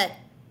 I've met,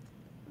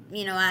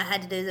 you know, I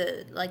had to do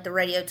the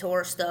radio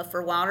tour stuff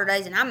for Wilder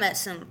Days, and I met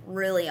some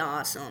really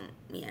awesome,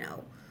 you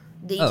know,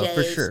 DJs. Oh,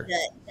 for sure.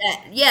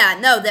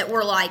 That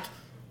were like,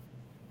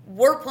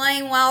 we're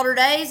playing Wilder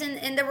Days,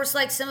 and there was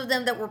like some of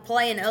them that were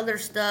playing other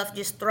stuff,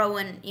 just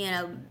throwing, you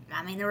know,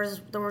 I mean, there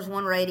was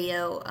one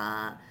radio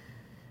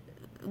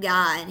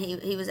guy, and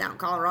he was out in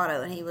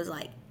Colorado, and he was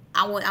like,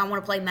 I want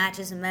to play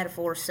Matches and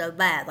Metaphors so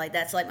bad. Like,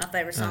 that's like my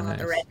favorite song on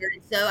the record.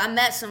 So I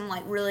met some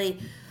like really,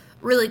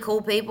 really cool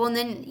people. And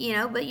then, you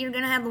know, but you're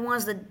going to have the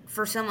ones that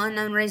for some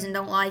unknown reason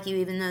don't like you,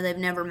 even though they've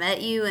never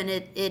met you. And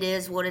it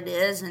is what it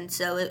is. And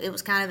so it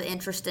was kind of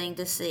interesting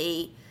to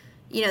see,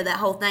 you know, that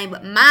whole thing.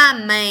 But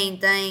my main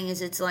thing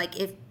is, it's like,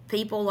 if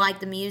people like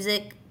the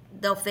music,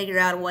 they'll figure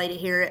out a way to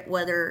hear it,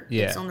 whether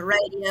it's on the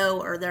radio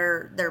or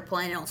they're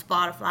playing it on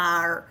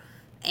Spotify or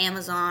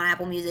Amazon,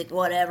 Apple Music,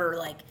 whatever.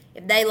 Like,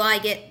 if they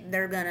like it,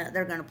 they're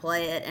gonna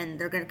play it, and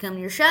they're gonna come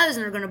to your shows, and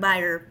they're gonna buy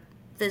your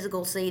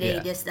physical CD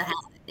just to have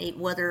it,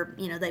 whether,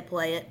 you know, they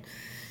play it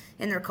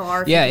in their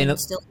car.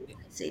 Still play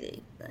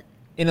CD. But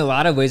in a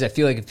lot of ways, I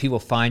feel like if people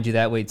find you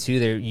that way too,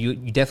 you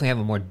definitely have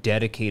a more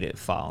dedicated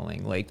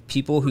following. Like,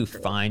 people who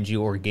find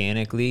you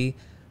organically,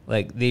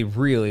 like, they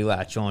really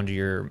latch on to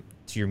your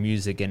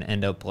music and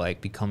end up like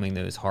becoming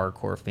those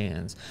hardcore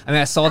fans. I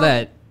mean, I saw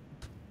that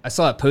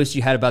post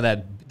you had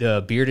about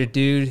the bearded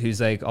dude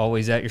who's like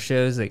always at your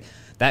shows, like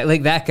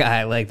that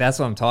guy, like, that's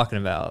what I'm talking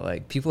about.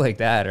 Like, people like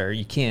that, or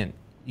you can't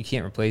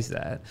replace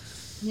that.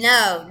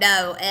 No,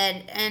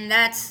 and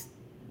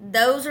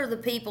those are the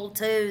people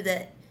too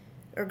that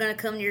are gonna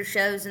come to your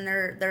shows, and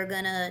they're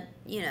gonna,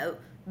 you know,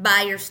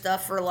 buy your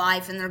stuff for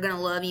life, and they're gonna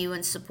love you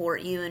and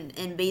support you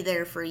and be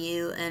there for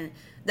you, and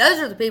those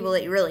are the people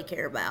that you really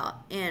care about.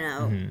 You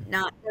know,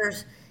 not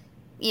there's,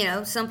 you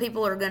know, some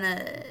people are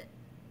gonna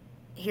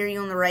hear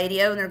you on the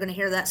radio and they're going to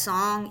hear that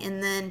song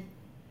and then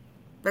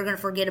they're going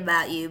to forget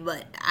about you.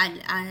 But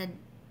I'm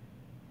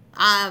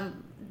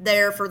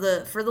there for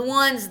the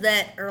ones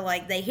that are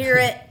like, they hear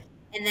it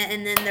and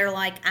then they're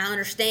like, I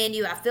understand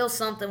you, I feel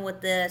something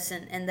with this,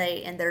 and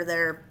they're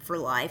there for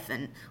life.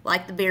 And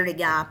like the bearded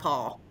guy,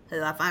 Paul,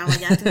 who I finally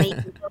got to meet,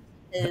 who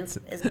is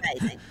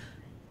amazing.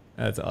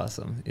 That's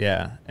awesome.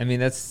 Yeah. I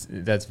mean, that's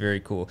very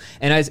cool.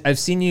 And I've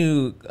seen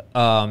you,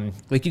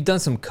 like you've done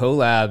some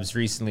collabs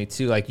recently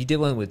too. Like you did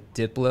one with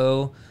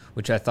Diplo,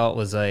 which I thought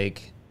was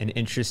like an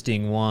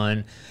interesting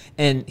one.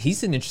 And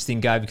he's an interesting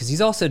guy because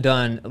he's also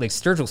done, like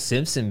Sturgill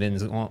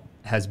Simpson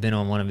has been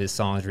on one of his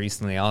songs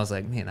recently. I was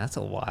like, man, that's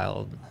a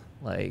wild,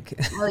 like,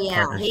 Oh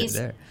yeah, partnership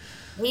there.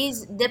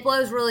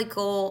 Diplo's really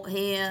cool.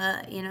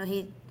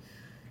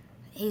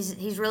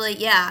 He's really,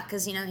 yeah,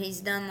 because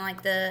he's done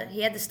like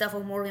he had the stuff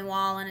with Morgan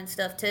Wallen and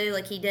stuff too.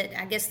 Like he did,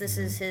 I guess this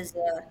is his.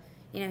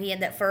 He had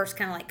that first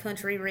kind of like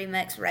country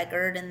remix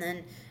record, and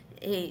then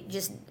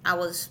I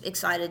was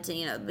excited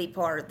to be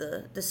part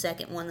of the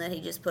second one that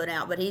he just put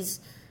out. But he's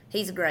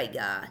a great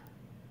guy.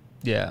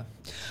 Yeah,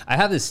 I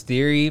have this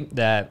theory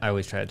that I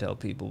always try to tell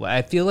people, but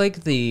I feel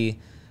like I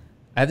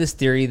have this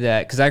theory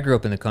that because I grew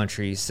up in the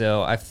country,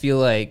 so I feel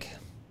like.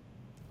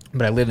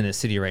 But I live in the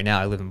city right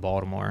now. I live in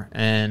Baltimore.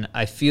 And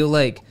I feel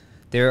like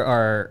they're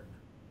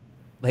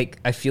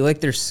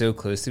so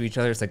close to each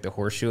other. It's like the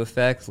horseshoe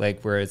effect,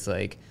 like where it's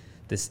like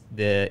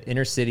the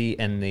inner city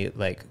and the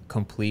like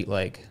complete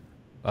like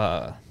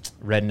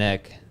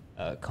redneck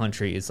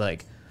country is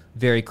like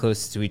very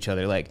close to each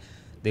other. Like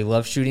they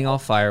love shooting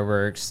off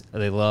fireworks.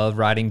 They love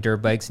riding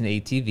dirt bikes and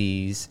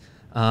ATVs.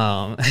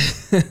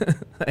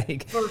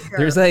 Like sure.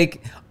 There's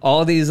like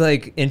all these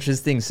like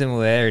interesting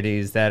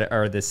similarities that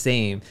are the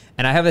same,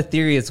 and I have a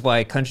theory it's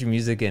why country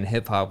music and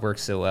hip hop work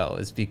so well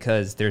is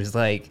because there's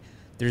like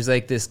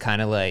this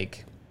kind of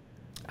like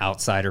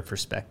outsider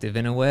perspective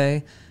in a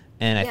way,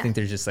 and I think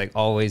there's just like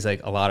always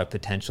like a lot of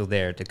potential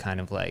there to kind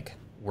of like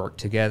work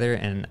together,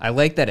 and I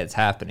like that it's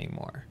happening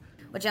more.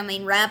 Which I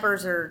mean,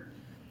 rappers are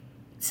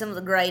some of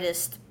the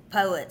greatest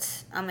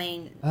poets. I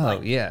mean,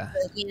 yeah,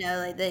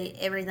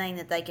 everything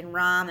that they can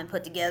rhyme and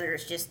put together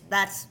is just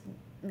that's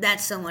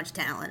so much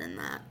talent in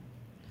that.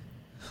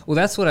 Well,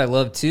 that's what I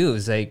love too.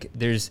 Is like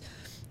there's,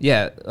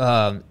 like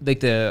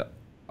the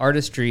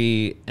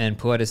artistry and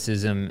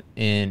poeticism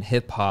in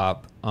hip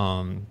hop,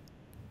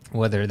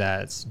 whether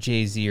that's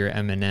Jay-Z or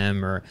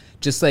Eminem or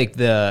just like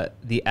the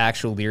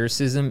actual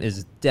lyricism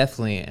is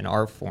definitely an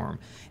art form.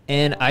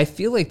 And I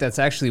feel like that's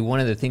actually one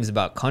of the things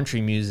about country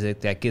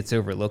music that gets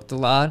overlooked a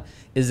lot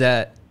is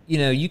that,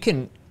 you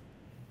can,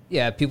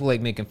 people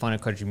like making fun of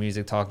country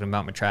music, talking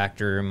about my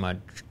tractor and my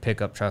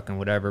pickup truck and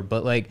whatever.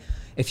 But like,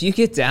 if you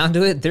get down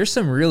to it, there's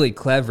some really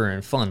clever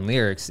and fun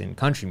lyrics in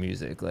country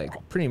music, like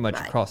pretty much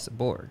across the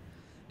board.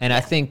 And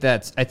I think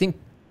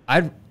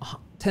I'd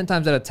 10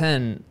 times out of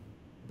 10,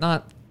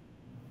 not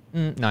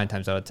 9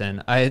 times out of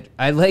 10,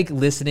 I like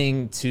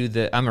listening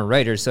to I'm a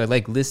writer, so I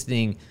like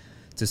listening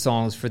to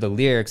songs for the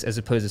lyrics as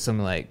opposed to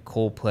something like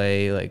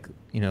Coldplay, like,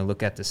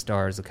 look at the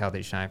stars, look how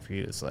they shine for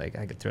you. It's like,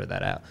 I could throw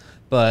that out.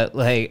 But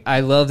like,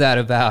 I love that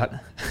about,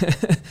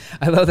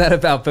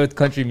 both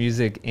country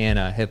music and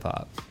hip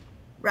hop.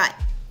 Right.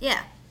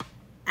 Yeah.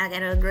 I got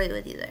to agree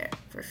with you there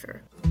for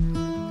sure.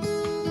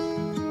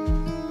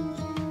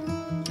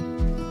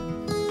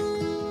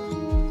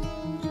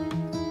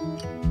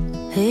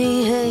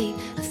 Hey,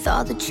 I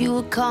thought that you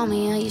would call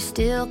me. Are you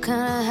still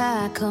kinda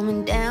high?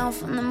 Coming down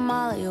from the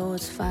molly, oh,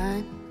 it's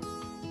fine.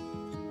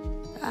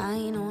 I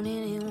ain't on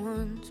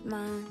anyone's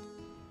mind.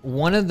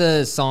 One of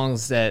the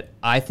songs that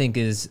I think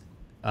is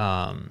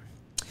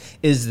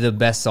the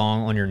best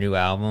song on your new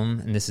album,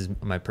 and this is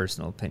my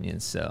personal opinion,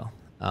 so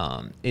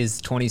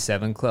is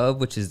 27 Club,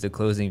 which is the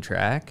closing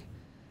track.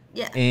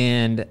 Yeah.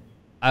 And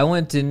I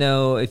want to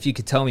know if you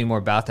could tell me more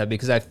about that,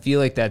 because I feel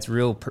like that's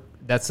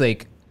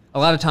like a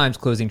lot of times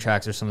closing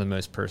tracks are some of the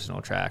most personal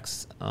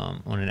tracks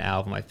on an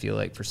album, I feel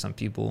like, for some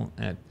people.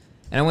 And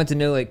I want to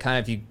know, like, kind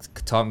of if you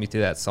could talk me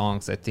through that song,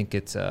 because I think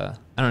it's, I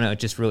don't know, it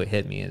just really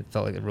hit me. It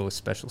felt like a really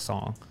special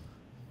song.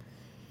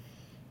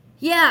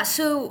 Yeah,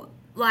 so,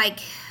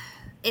 like,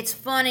 it's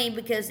funny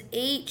because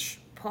each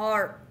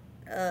part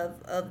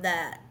of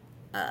that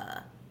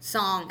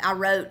song I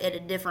wrote at a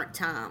different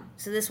time.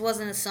 So this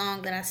wasn't a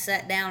song that I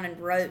sat down and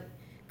wrote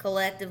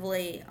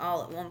collectively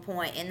all at one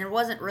point. And there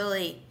wasn't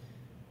really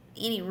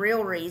any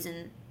real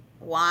reason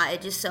why.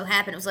 It just so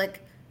happened. It was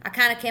like I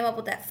kind of came up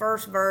with that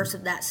first verse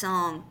of that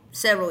song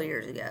several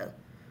years ago,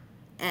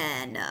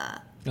 and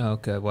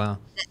okay, wow,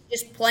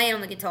 just playing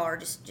on the guitar,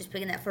 just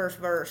picking that first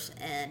verse,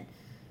 and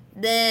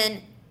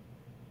then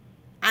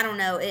I don't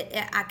know,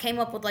 I came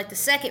up with like the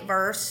second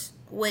verse,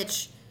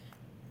 which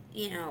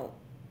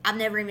I've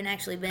never even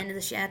actually been to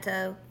the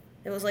Chateau.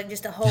 It was like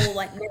just a whole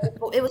like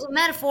it was a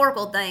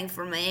metaphorical thing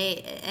for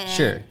me, and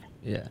sure,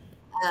 yeah,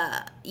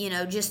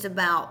 just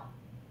about.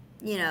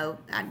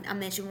 I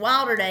mentioned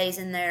Wilder Days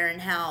in there and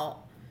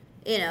how,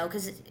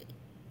 because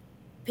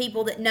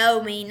people that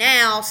know me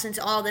now, since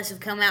all this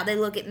have come out, they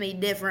look at me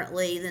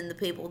differently than the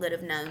people that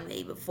have known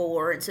me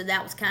before. And so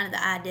that was kind of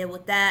the idea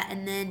with that.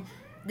 And then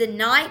the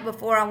night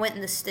before I went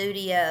in the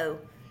studio,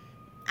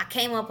 I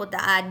came up with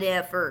the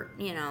idea for,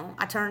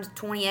 I turned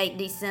 28 in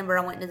December.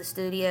 I went into the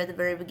studio at the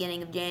very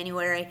beginning of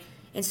January.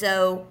 And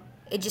so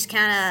it just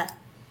kind of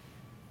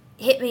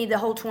hit me, the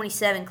whole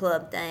 27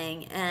 Club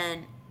thing.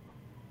 And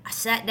I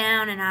sat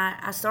down and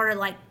I started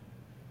like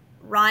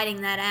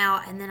writing that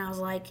out, and then I was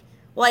like,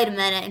 wait a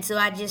minute. And so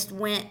I just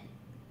went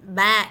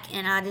back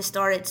and I just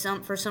started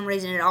for some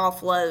reason it all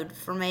flowed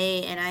for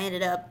me, and I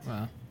ended up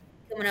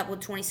coming up with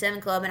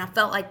 27 Club, and I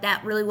felt like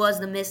that really was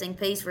the missing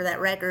piece for that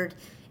record.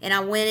 And I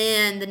went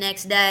in the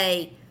next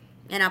day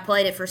and I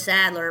played it for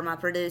Sadler, my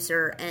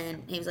producer,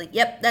 and he was like,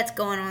 yep, that's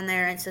going on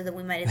there. And so then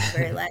we made it the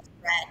very last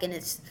track, and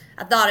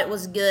I thought it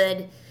was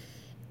good.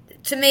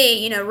 To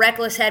me,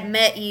 Reckless had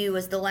Met You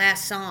as the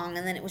last song,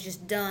 and then it was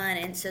just done.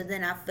 And so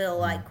then I feel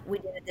like we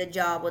did a good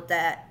job with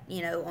that,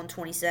 on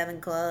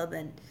 27 Club.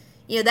 And,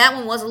 that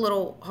one was a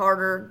little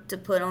harder to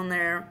put on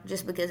there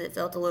just because it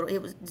felt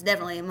it's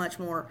definitely a much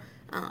more,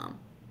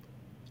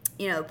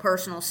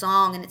 personal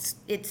song. And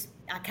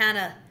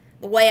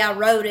the way I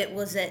wrote it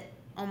was at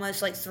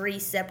almost like 3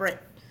 separate,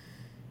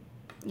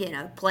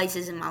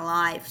 places in my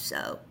life.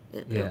 So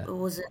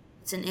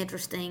it's an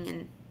interesting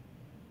and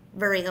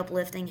very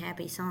uplifting,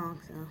 happy song.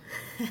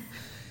 So.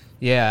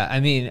 Yeah, I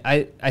mean,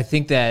 I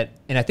think that,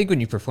 and I think when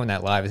you perform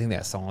that live, I think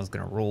that song is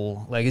gonna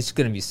roll. Like, it's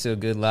gonna be so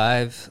good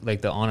live.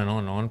 Like the on and on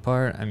and on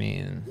part. I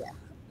mean,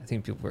 I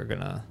think people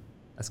are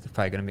that's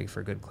probably gonna make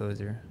for a good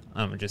closer.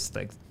 I'm just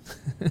like,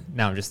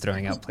 now I'm just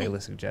throwing out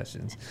playlist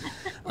suggestions,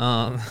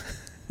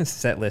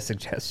 set list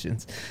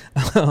suggestions.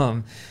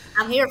 I'm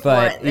here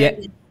for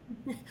it.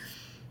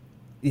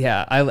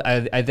 Yeah,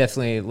 I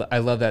definitely I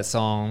love that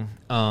song.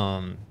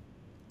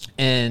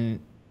 And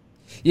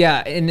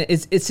yeah, and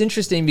it's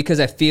interesting because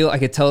I feel I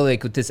could tell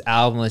like with this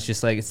album, it's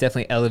just like it's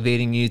definitely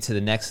elevating you to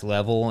the next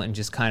level, and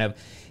just kind of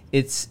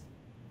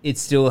it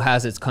still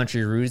has its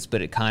country roots,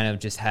 but it kind of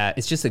just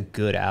it's just a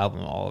good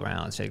album all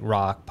around. It's like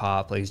rock,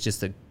 pop, like it's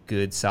just a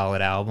good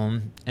solid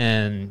album.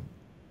 And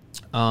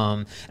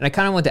I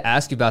kind of wanted to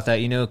ask you about that,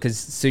 because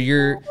so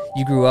you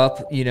grew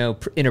up, in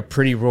a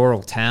pretty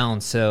rural town.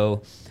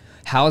 So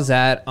how's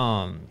that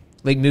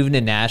like moving to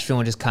Nashville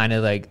and just kind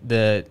of like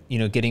the,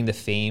 getting the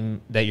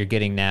fame that you're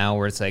getting now,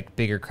 where it's like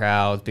bigger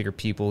crowds, bigger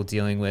people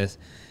dealing with,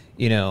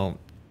 I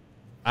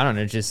don't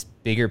know, just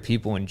bigger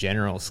people in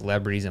general,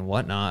 celebrities and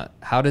whatnot.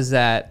 How's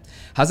that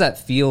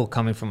feel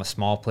coming from a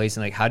small place,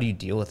 and like, how do you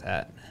deal with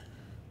that?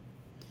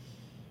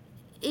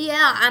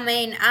 Yeah, I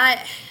mean,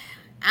 I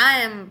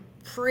am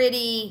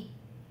pretty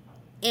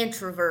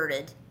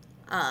introverted,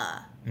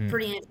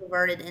 pretty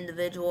introverted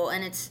individual,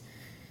 and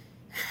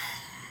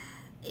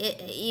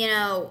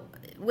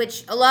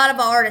which a lot of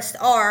artists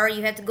are.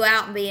 You have to go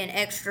out and be an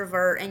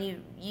extrovert, and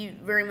you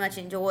very much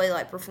enjoy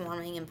like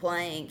performing and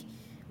playing,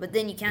 but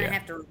then you kind of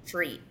have to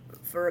retreat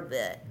for a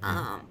bit.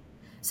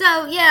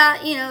 So yeah,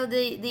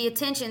 the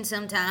attention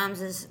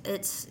sometimes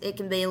it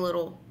can be a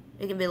little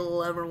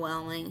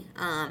overwhelming.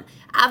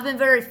 I've been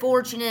very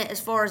fortunate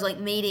as far as like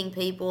meeting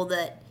people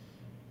that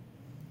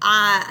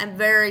I am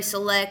very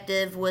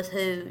selective with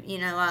who,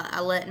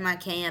 I let in my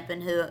camp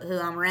and who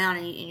I'm around,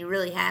 and you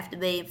really have to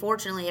be. And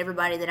fortunately,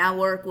 everybody that I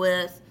work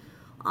with,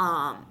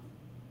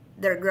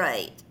 they're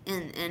great.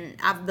 And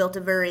I've built a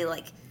very,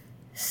 like,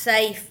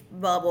 safe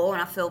bubble,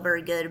 and I feel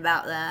very good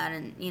about that.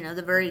 And,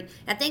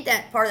 I think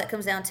that part of that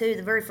comes down to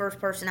the very first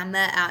person I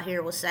met out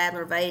here was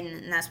Sadler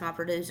Vaden, and that's my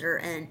producer.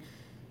 And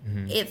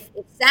if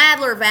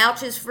Sadler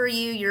vouches for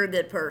you, you're a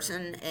good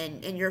person,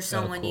 and you're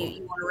someone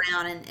you want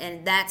around,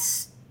 and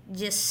that's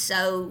just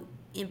so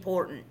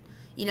important,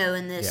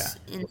 in this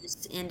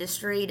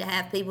industry, to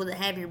have people that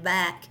have your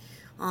back,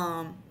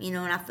 and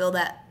I feel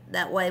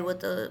that way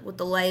with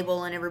the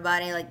label and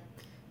everybody. Like,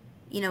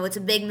 it's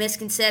a big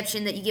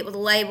misconception that you get with a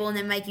label and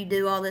they make you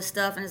do all this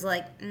stuff, and it's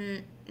like,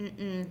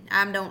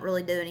 I don't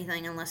really do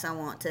anything unless I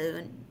want to,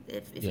 and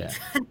if you try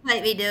to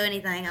make me do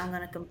anything, I'm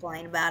going to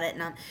complain about it,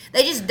 and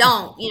they just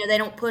don't, they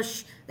don't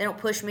push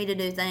me to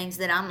do things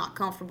that I'm not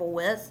comfortable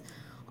with.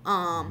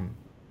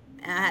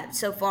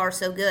 So far,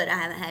 so good. I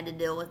haven't had to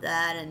deal with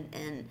that,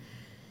 and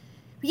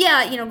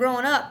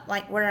growing up,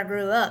 like where I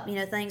grew up,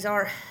 things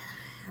are,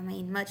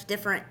 much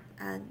different.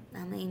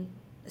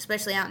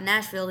 Especially out in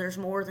Nashville, there's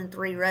more than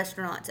 3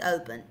 restaurants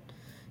open,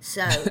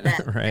 so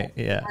that right,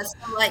 yeah,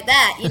 stuff like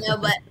that,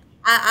 But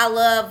I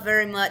love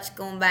very much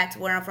going back to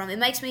where I'm from. It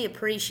makes me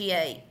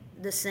appreciate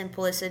the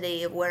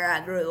simplicity of where I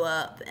grew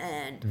up,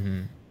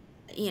 and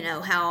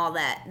how all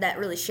that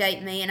really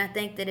shaped me. And I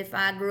think that if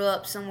I grew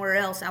up somewhere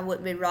else, I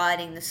wouldn't be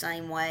writing the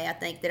same way. I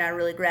think that I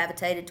really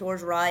gravitated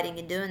towards writing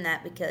and doing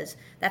that because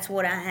that's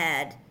what I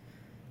had,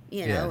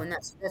 and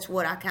that's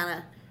what I kind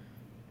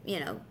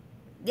of,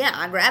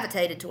 I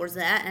gravitated towards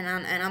that, and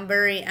I'm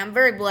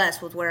very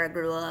blessed with where I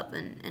grew up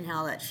and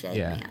how that shaped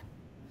me.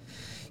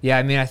 Yeah,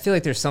 I feel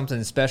like there's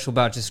something special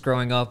about just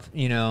growing up,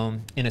 in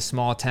a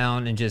small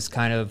town, and just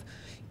kind of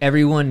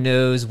everyone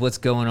knows what's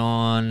going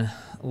on,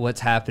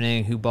 what's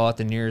happening, who bought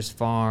the nearest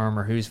farm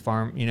or whose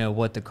farm,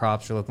 what the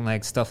crops are looking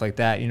like, stuff like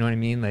that. You know what I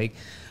mean? Like,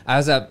 I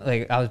was at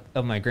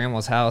my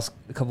grandma's house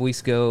a couple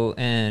weeks ago,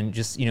 and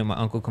just, my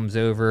uncle comes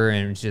over,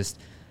 and just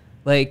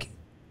like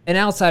an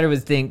outsider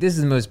would think this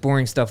is the most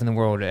boring stuff in the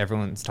world that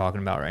everyone's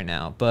talking about right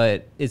now.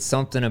 But it's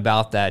something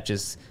about that,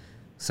 just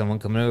someone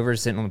coming over,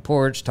 sitting on the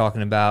porch,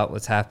 talking about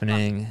what's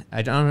happening.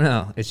 I don't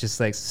know. It's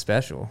just like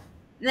special.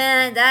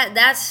 Man,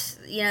 that's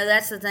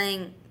the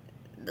thing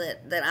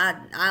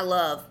that I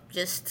love.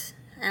 Just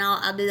and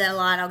I'll do that a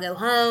lot. I'll go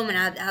home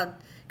and I'll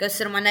go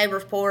sit on my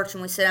neighbor's porch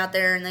and we sit out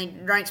there and they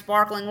drink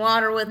sparkling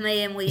water with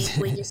me and we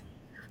just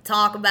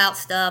talk about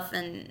stuff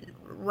and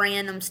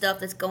random stuff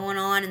that's going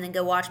on and then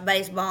go watch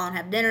baseball and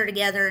have dinner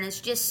together, and it's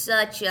just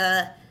such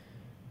a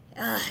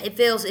it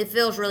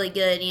feels really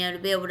good, to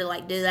be able to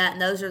like do that,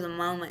 and those are the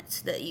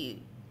moments that you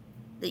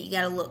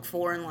got to look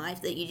for in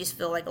life, that you just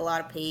feel like a lot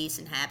of peace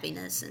and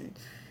happiness, and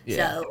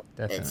so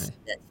it's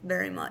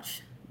very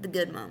much the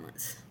good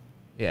moments.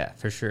 Yeah,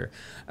 for sure.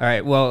 All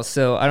right, well,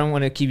 so I don't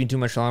want to keep you too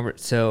much longer,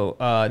 so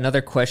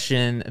another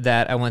question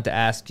that I want to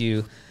ask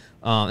you,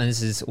 and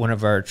this is one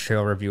of our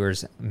trail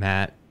reviewers,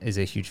 Matt, is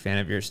a huge fan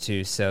of yours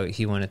too, so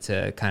he wanted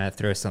to kind of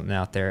throw something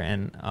out there.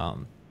 And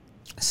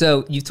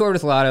so you've toured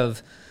with a lot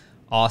of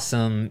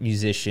awesome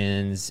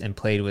musicians and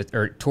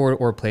toured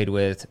or played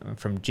with,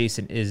 from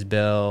Jason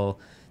Isbell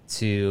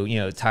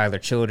to Tyler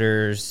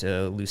Childers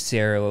to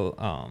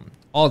Lucero,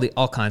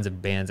 all kinds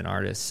of bands and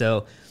artists.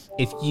 So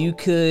if you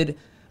could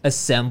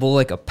assemble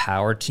like a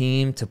power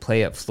team to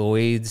play at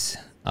Floyd's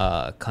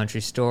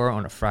country store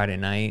on a Friday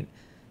night,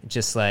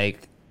 just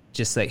like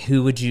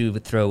who would you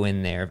throw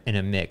in there in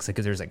a mix? Like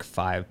if there's like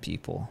 5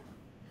 people.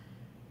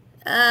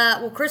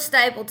 Well, Chris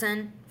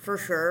Stapleton for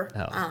sure.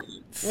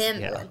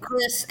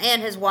 Chris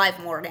and his wife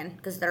Morgan,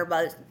 because they're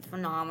both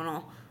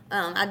phenomenal.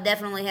 I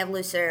definitely have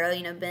Lucero,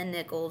 Ben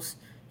Nichols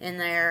in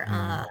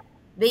there.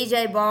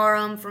 BJ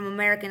Barham from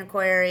American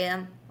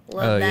Aquarium.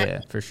 Love that. Yeah,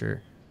 for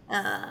sure.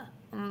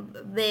 I'm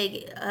a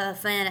big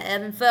fan of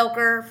Evan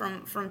Felker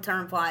from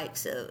Turnpike,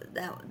 so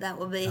that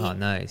would be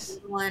nice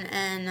one.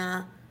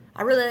 And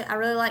I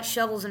really like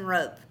Shovels and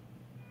Rope.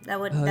 That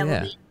would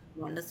be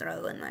one to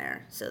throw in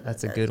there. So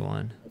that's a good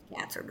one. The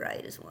cats are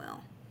great as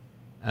well.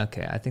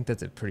 Okay, I think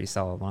that's a pretty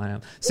solid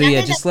lineup. So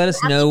just let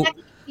us know. I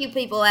a few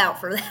people out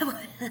for that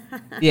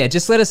one. Yeah,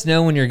 just let us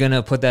know when you're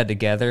gonna put that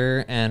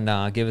together,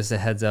 and give us a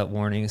heads up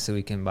warning so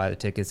we can buy the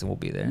tickets and we'll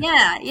be there.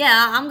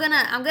 Yeah. I'm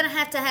gonna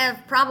have to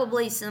have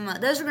probably some.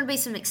 Those are gonna be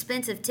some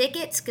expensive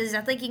tickets, because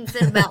I think you can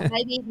fit about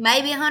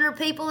maybe 100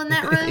 people in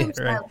that room.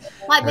 Yeah, right.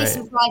 So might be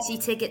some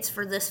pricey tickets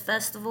for this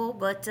festival,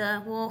 but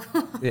we'll.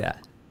 Yeah.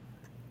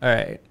 All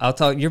right, I'll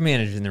talk. Your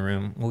manager's in the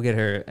room. We'll get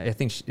her. I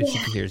think if she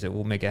hears it,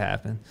 we'll make it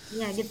happen.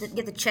 Yeah,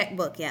 get the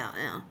checkbook out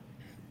now.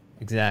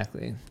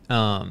 Exactly.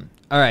 All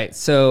right,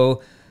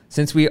 so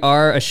since we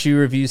are a shoe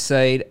review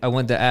site, I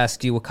wanted to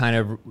ask you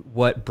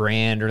what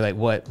brand or like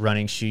what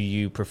running shoe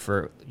you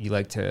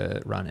like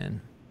to run in.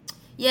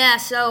 Yeah,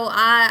 so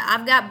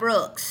I've got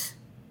Brooks.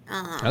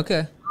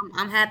 Okay.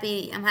 I'm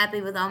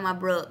happy with all my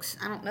Brooks.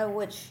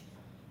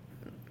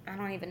 I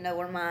don't even know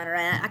where mine are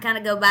at. I kind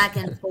of go back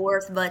and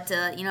forth, but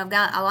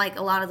I like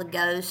a lot of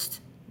the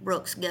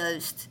Brooks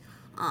Ghost.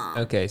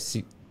 Okay, so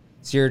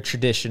you're a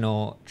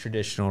traditional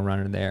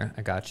runner there.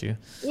 I got you.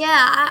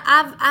 Yeah,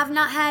 I've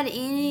not had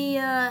any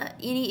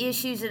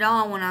issues at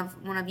all when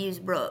I've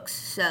used Brooks.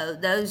 So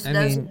those have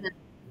been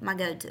my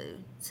go-to.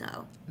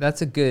 So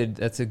that's a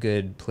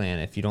good plan.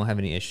 If you don't have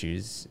any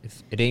issues,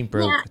 if it ain't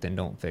broke, then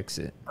don't fix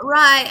it.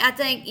 Right. I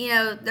think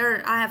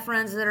I have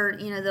friends that are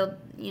they'll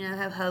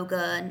have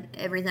Hoka and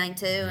everything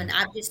too, and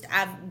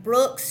I've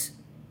Brooks.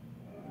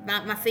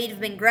 My feet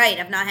have been great.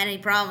 I've not had any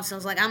problems. So I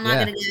was like, I'm not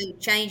going to go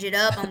change it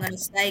up. I'm going to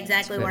stay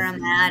exactly where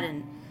I'm at,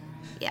 and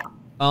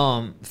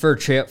for a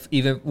trip,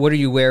 even what do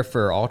you wear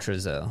for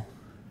ultras though?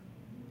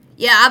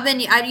 Yeah,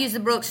 I've used the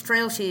Brooks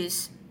trail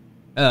shoes.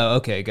 Oh,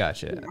 okay,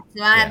 gotcha. Yeah.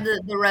 So I have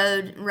the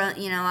road run.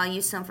 I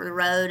use some for the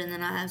road, and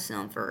then I have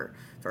some for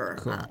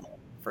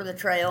the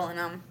trail.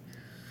 And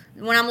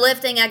when I'm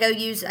lifting, I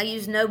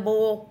use No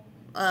Bull.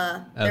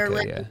 Their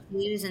lifting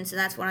shoes, and so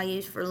that's what I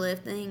use for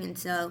lifting. And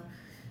so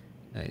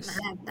nice.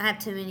 I have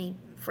too many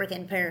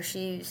freaking pair of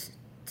shoes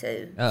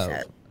too. Oh,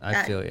 so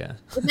I feel you.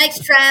 It makes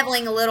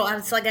traveling a little.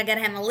 It's like I got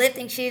to have my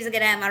lifting shoes. I got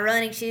to have my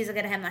running shoes. I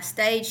got to have my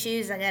stage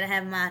shoes. I got to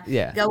have my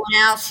going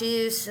out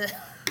shoes.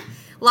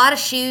 A lot of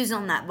shoes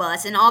on that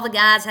bus, and all the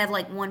guys have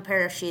like one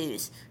pair of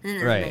shoes.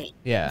 And right. Me.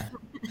 Yeah.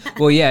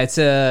 Well, yeah.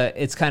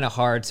 It's kind of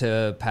hard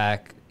to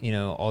pack.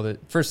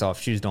 First off,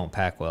 shoes don't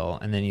pack well,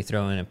 and then you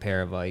throw in a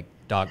pair of like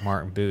Doc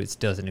Marten boots,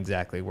 doesn't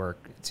exactly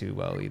work too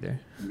well either.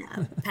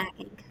 No,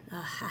 packing.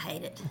 I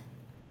hate it.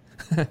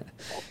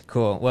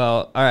 Cool.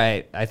 Well, all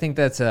right. I think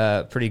that's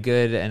pretty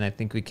good, and I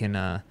think we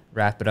can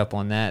wrap it up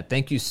on that.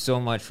 Thank you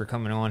so much for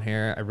coming on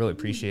here. I really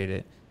appreciate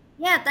it.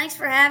 Yeah, thanks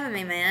for having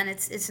me, man.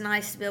 It's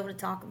nice to be able to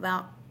talk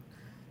about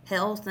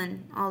health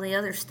and all the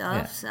other stuff.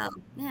 Yeah. So,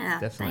 yeah,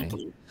 definitely.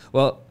 Thank you.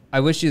 Well, I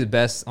wish you the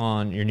best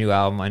on your new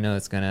album. I know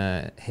it's going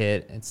to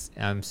hit.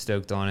 I'm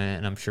stoked on it,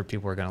 and I'm sure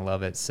people are going to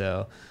love it.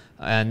 So,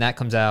 and that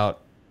comes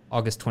out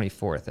August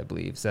 24th, I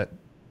believe.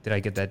 Did I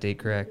get that date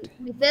correct?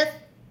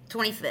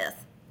 25th.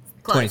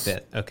 Close.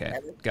 25th. Okay.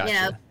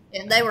 Gotcha.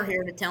 And they were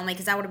here to tell me,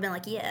 because I would have been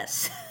like,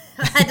 yes.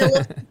 I had to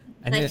look.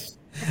 I knew.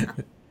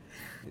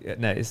 Yeah,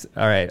 nice.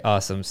 All right.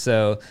 Awesome.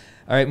 So,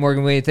 all right,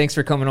 Morgan Wade, thanks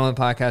for coming on the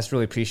podcast.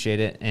 Really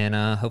appreciate it. And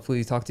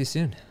hopefully talk to you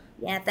soon.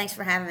 Yeah. Thanks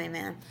for having me,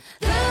 man.